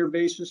year-on-year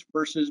basis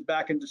versus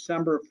back in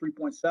December of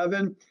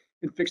 3.7%.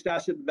 And fixed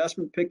asset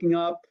investment picking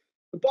up.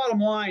 The bottom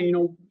line,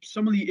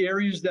 some of the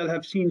areas that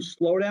have seen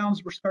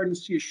slowdowns, we're starting to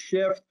see a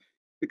shift.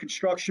 The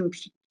construction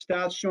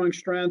stats showing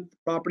strength, the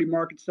property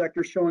market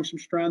sector showing some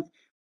strength.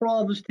 Put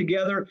all of this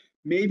together,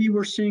 maybe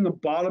we're seeing a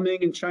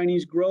bottoming in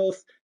Chinese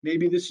growth.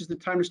 Maybe this is the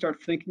time to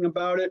start thinking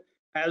about it.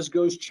 As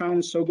goes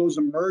China, so goes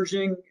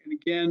emerging. And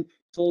again,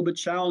 it's a little bit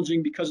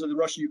challenging because of the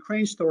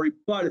Russia-Ukraine story.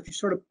 But if you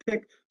sort of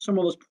pick some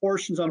of those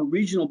portions on a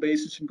regional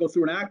basis and go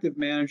through an active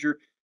manager,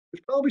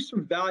 there's probably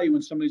some value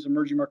in some of these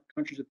emerging market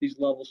countries at these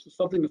levels. So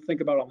something to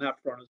think about on that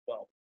front as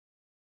well.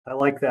 I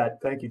like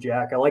that. Thank you,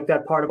 Jack. I like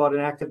that part about an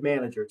active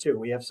manager too.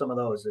 We have some of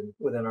those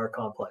within our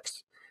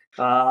complex.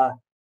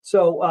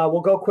 So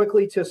we'll go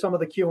quickly to some of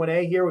the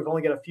Q&A here. We've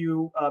only got a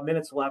few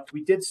minutes left.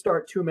 We did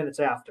start 2 minutes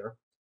after.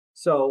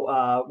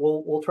 So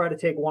we'll try to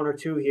take one or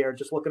two here,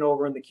 just looking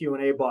over in the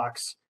Q&A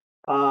box.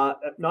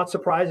 Not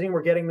surprising,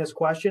 we're getting this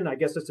question. I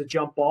guess it's a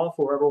jump ball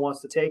for whoever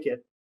wants to take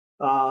it.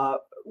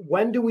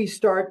 When do we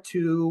start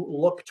to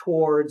look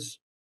towards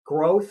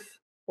growth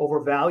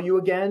over value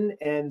again,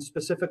 and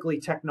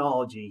specifically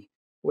technology,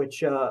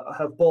 which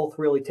have both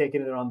really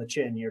taken it on the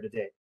chin year to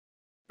date?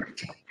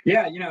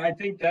 Yeah, I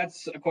think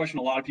that's a question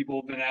a lot of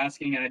people have been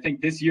asking. And I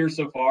think this year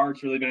so far,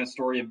 it's really been a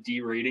story of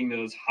derating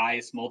those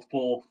highest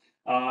multiple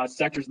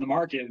sectors in the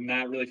market. And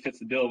that really fits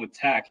the bill with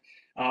tech.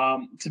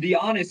 To be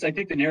honest, I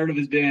think the narrative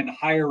has been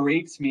higher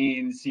rates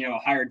means,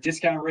 higher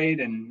discount rate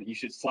and you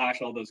should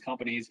slash all those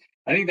companies.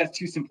 I think that's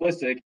too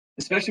simplistic,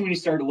 especially when you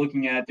start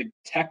looking at the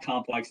tech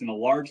complex and the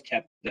large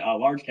cap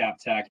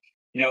tech.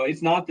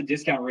 It's not the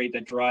discount rate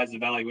that drives the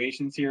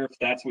valuations here, if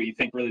that's what you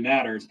think really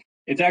matters.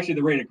 It's actually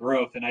the rate of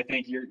growth. And I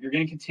think you're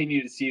going to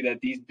continue to see that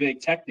these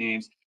big tech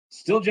names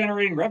still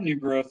generating revenue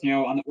growth,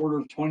 on the order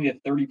of 20 to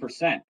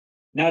 30%.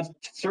 Now,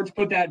 start to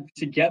put that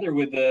together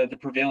with the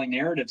prevailing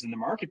narratives in the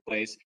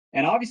marketplace.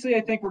 And obviously,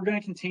 I think we're going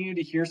to continue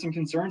to hear some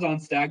concerns on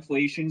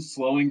stagflation,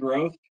 slowing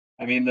growth.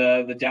 I mean,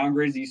 the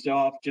downgrades that you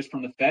saw just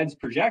from the Fed's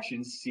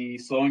projections see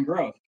slowing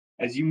growth.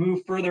 As you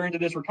move further into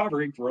this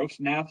recovery, growth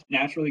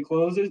naturally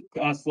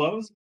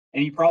slows,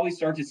 and you probably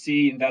start to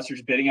see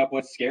investors bidding up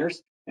what's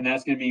scarce, and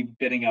that's going to be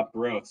bidding up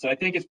growth. So I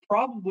think it's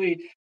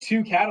probably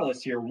two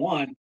catalysts here.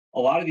 One, a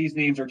lot of these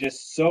names are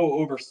just so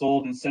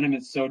oversold and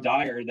sentiment's so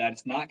dire that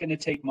it's not going to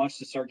take much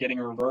to start getting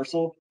a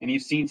reversal. And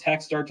you've seen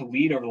tech start to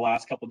lead over the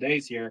last couple of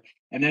days here.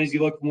 And then as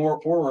you look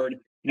more forward,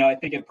 I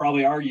think it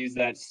probably argues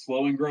that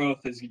slowing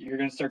growth is you're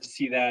going to start to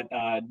see that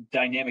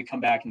dynamic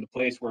come back into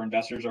place where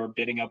investors are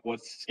bidding up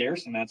what's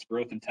scarce, and that's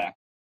growth in tech.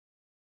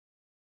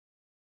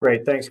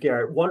 Great, thanks,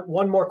 Garrett.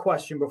 One more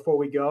question before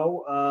we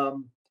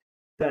go.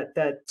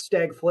 That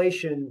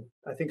stagflation,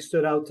 I think,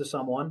 stood out to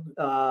someone.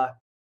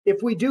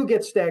 If we do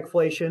get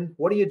stagflation,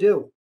 what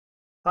do?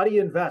 How do you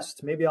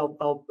invest? Maybe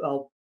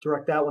I'll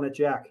direct that one at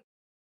Jack.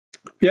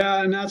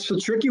 Yeah, and that's a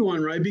tricky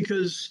one, right?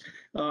 Because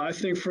I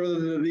think for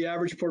the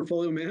average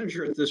portfolio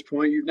manager at this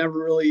point, you've never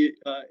really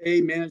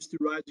A, managed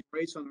through rising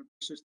rates on a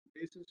persistent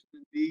basis,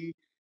 and B,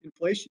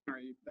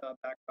 inflationary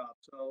backdrop.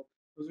 So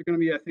those are going to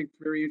be, I think,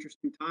 very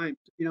interesting times.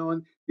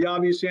 And the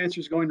obvious answer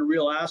is going to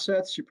real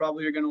assets. You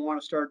probably are going to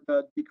want to start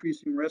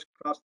decreasing risk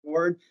across the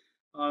board.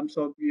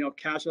 So,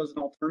 cash as an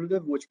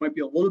alternative, which might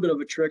be a little bit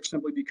of a trick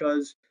simply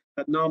because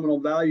that nominal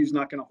value is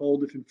not going to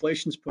hold if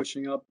inflation's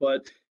pushing up.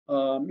 But,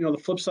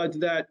 the flip side to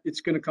that,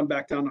 it's going to come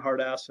back down to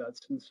hard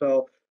assets. And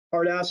so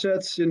hard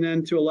assets, and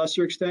then to a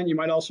lesser extent, you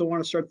might also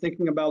want to start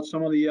thinking about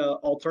some of the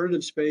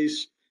alternative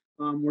space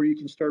where you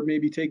can start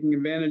maybe taking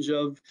advantage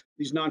of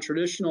these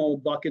non-traditional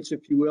buckets,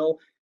 if you will.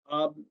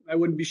 I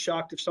wouldn't be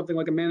shocked if something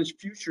like a managed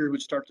future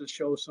would start to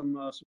show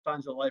some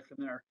signs of life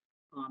in there.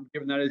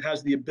 Given that it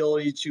has the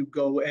ability to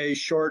go A,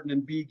 short, and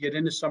then B, get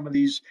into some of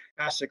these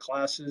asset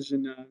classes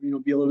and,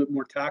 be a little bit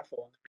more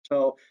tactful.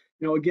 So,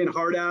 again,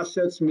 hard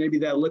assets, maybe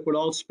that liquid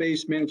alt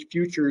space, managed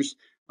futures,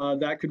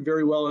 that could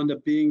very well end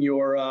up being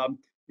your,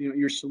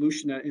 your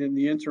solution in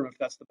the interim if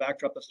that's the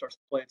backdrop that starts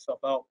to play itself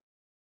out.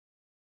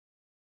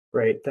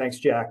 Great, thanks,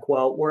 Jack.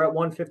 Well, we're at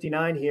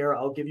 1:59 here.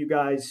 I'll give you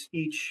guys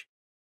each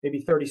maybe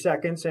 30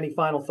 seconds. Any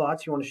final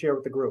thoughts you want to share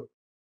with the group?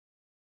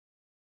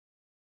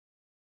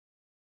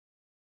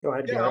 Go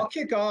ahead, Yeah, Garrett. I'll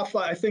kick off.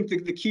 I think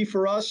the key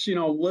for us,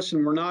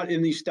 listen, we're not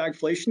in the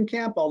stagflation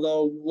camp,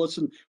 although,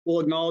 listen,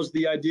 we'll acknowledge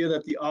the idea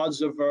that the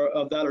odds of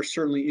that are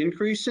certainly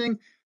increasing.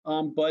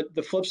 But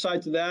the flip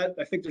side to that,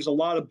 I think there's a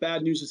lot of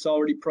bad news that's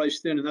already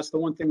priced in, and that's the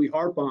one thing we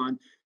harp on.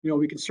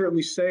 We can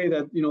certainly say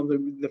that,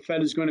 the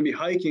Fed is going to be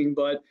hiking,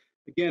 but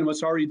again,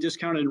 what's already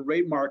discounted in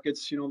rate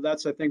markets,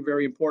 that's, I think,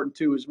 very important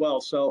too as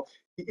well. So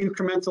the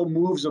incremental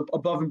moves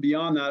above and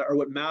beyond that are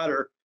what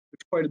matter.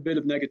 There's quite a bit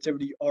of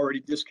negativity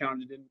already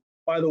discounted in.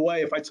 By the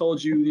way, if I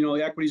told you,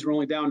 the equities were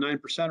only down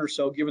 9% or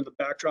so, given the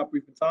backdrop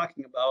we've been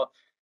talking about,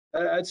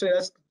 I'd say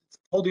that's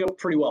holding up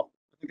pretty well.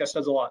 I think that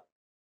says a lot.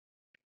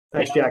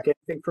 Thanks, Jack.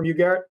 Anything from you,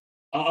 Garrett?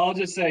 I'll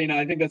just say,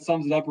 I think that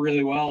sums it up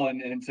really well.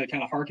 And to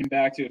kind of harken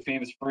back to a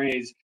famous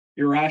phrase,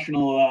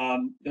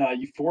 irrational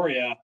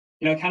euphoria,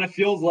 it kind of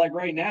feels like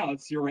right now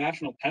it's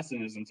irrational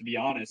pessimism, to be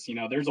honest.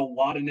 There's a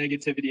lot of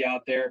negativity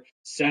out there.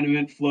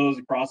 Sentiment flows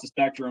across the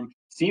spectrum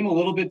seem a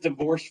little bit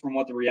divorced from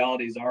what the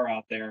realities are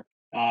out there.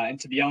 And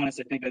to be honest,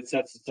 I think that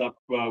sets us up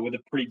with a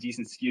pretty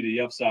decent skew to the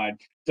upside.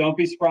 Don't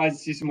be surprised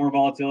to see some more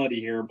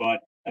volatility here, but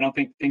I don't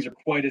think things are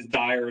quite as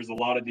dire as a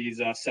lot of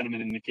these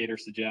sentiment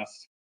indicators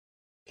suggest.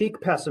 Peak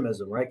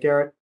pessimism, right,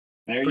 Garrett?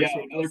 There you go.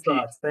 Another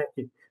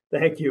peak.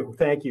 Thank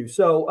you.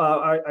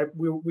 So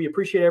we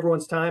appreciate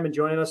everyone's time and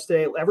joining us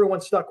today. Everyone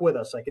stuck with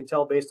us, I can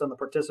tell based on the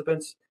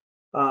participants.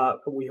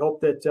 We hope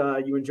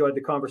that you enjoyed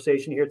the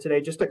conversation here today.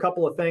 Just a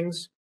couple of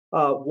things.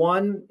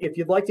 One, if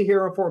you'd like to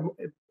hear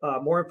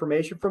more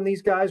information from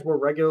these guys, we're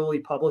regularly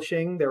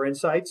publishing their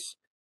insights.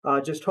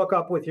 Just hook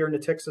up with your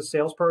Natixis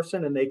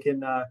salesperson and they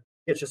can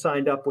get you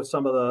signed up with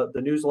some of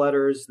the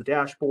newsletters, the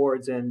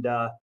dashboards, and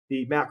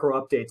the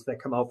macro updates that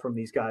come out from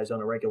these guys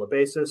on a regular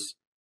basis.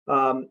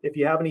 If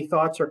you have any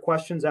thoughts or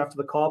questions after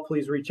the call,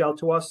 please reach out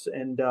to us,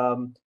 and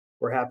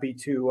we're happy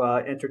to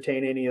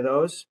entertain any of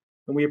those.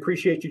 And we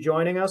appreciate you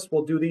joining us.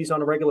 We'll do these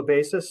on a regular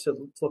basis.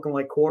 It's looking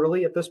like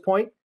quarterly at this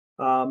point.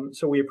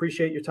 So we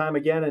appreciate your time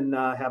again, and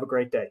have a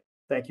great day.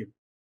 Thank you.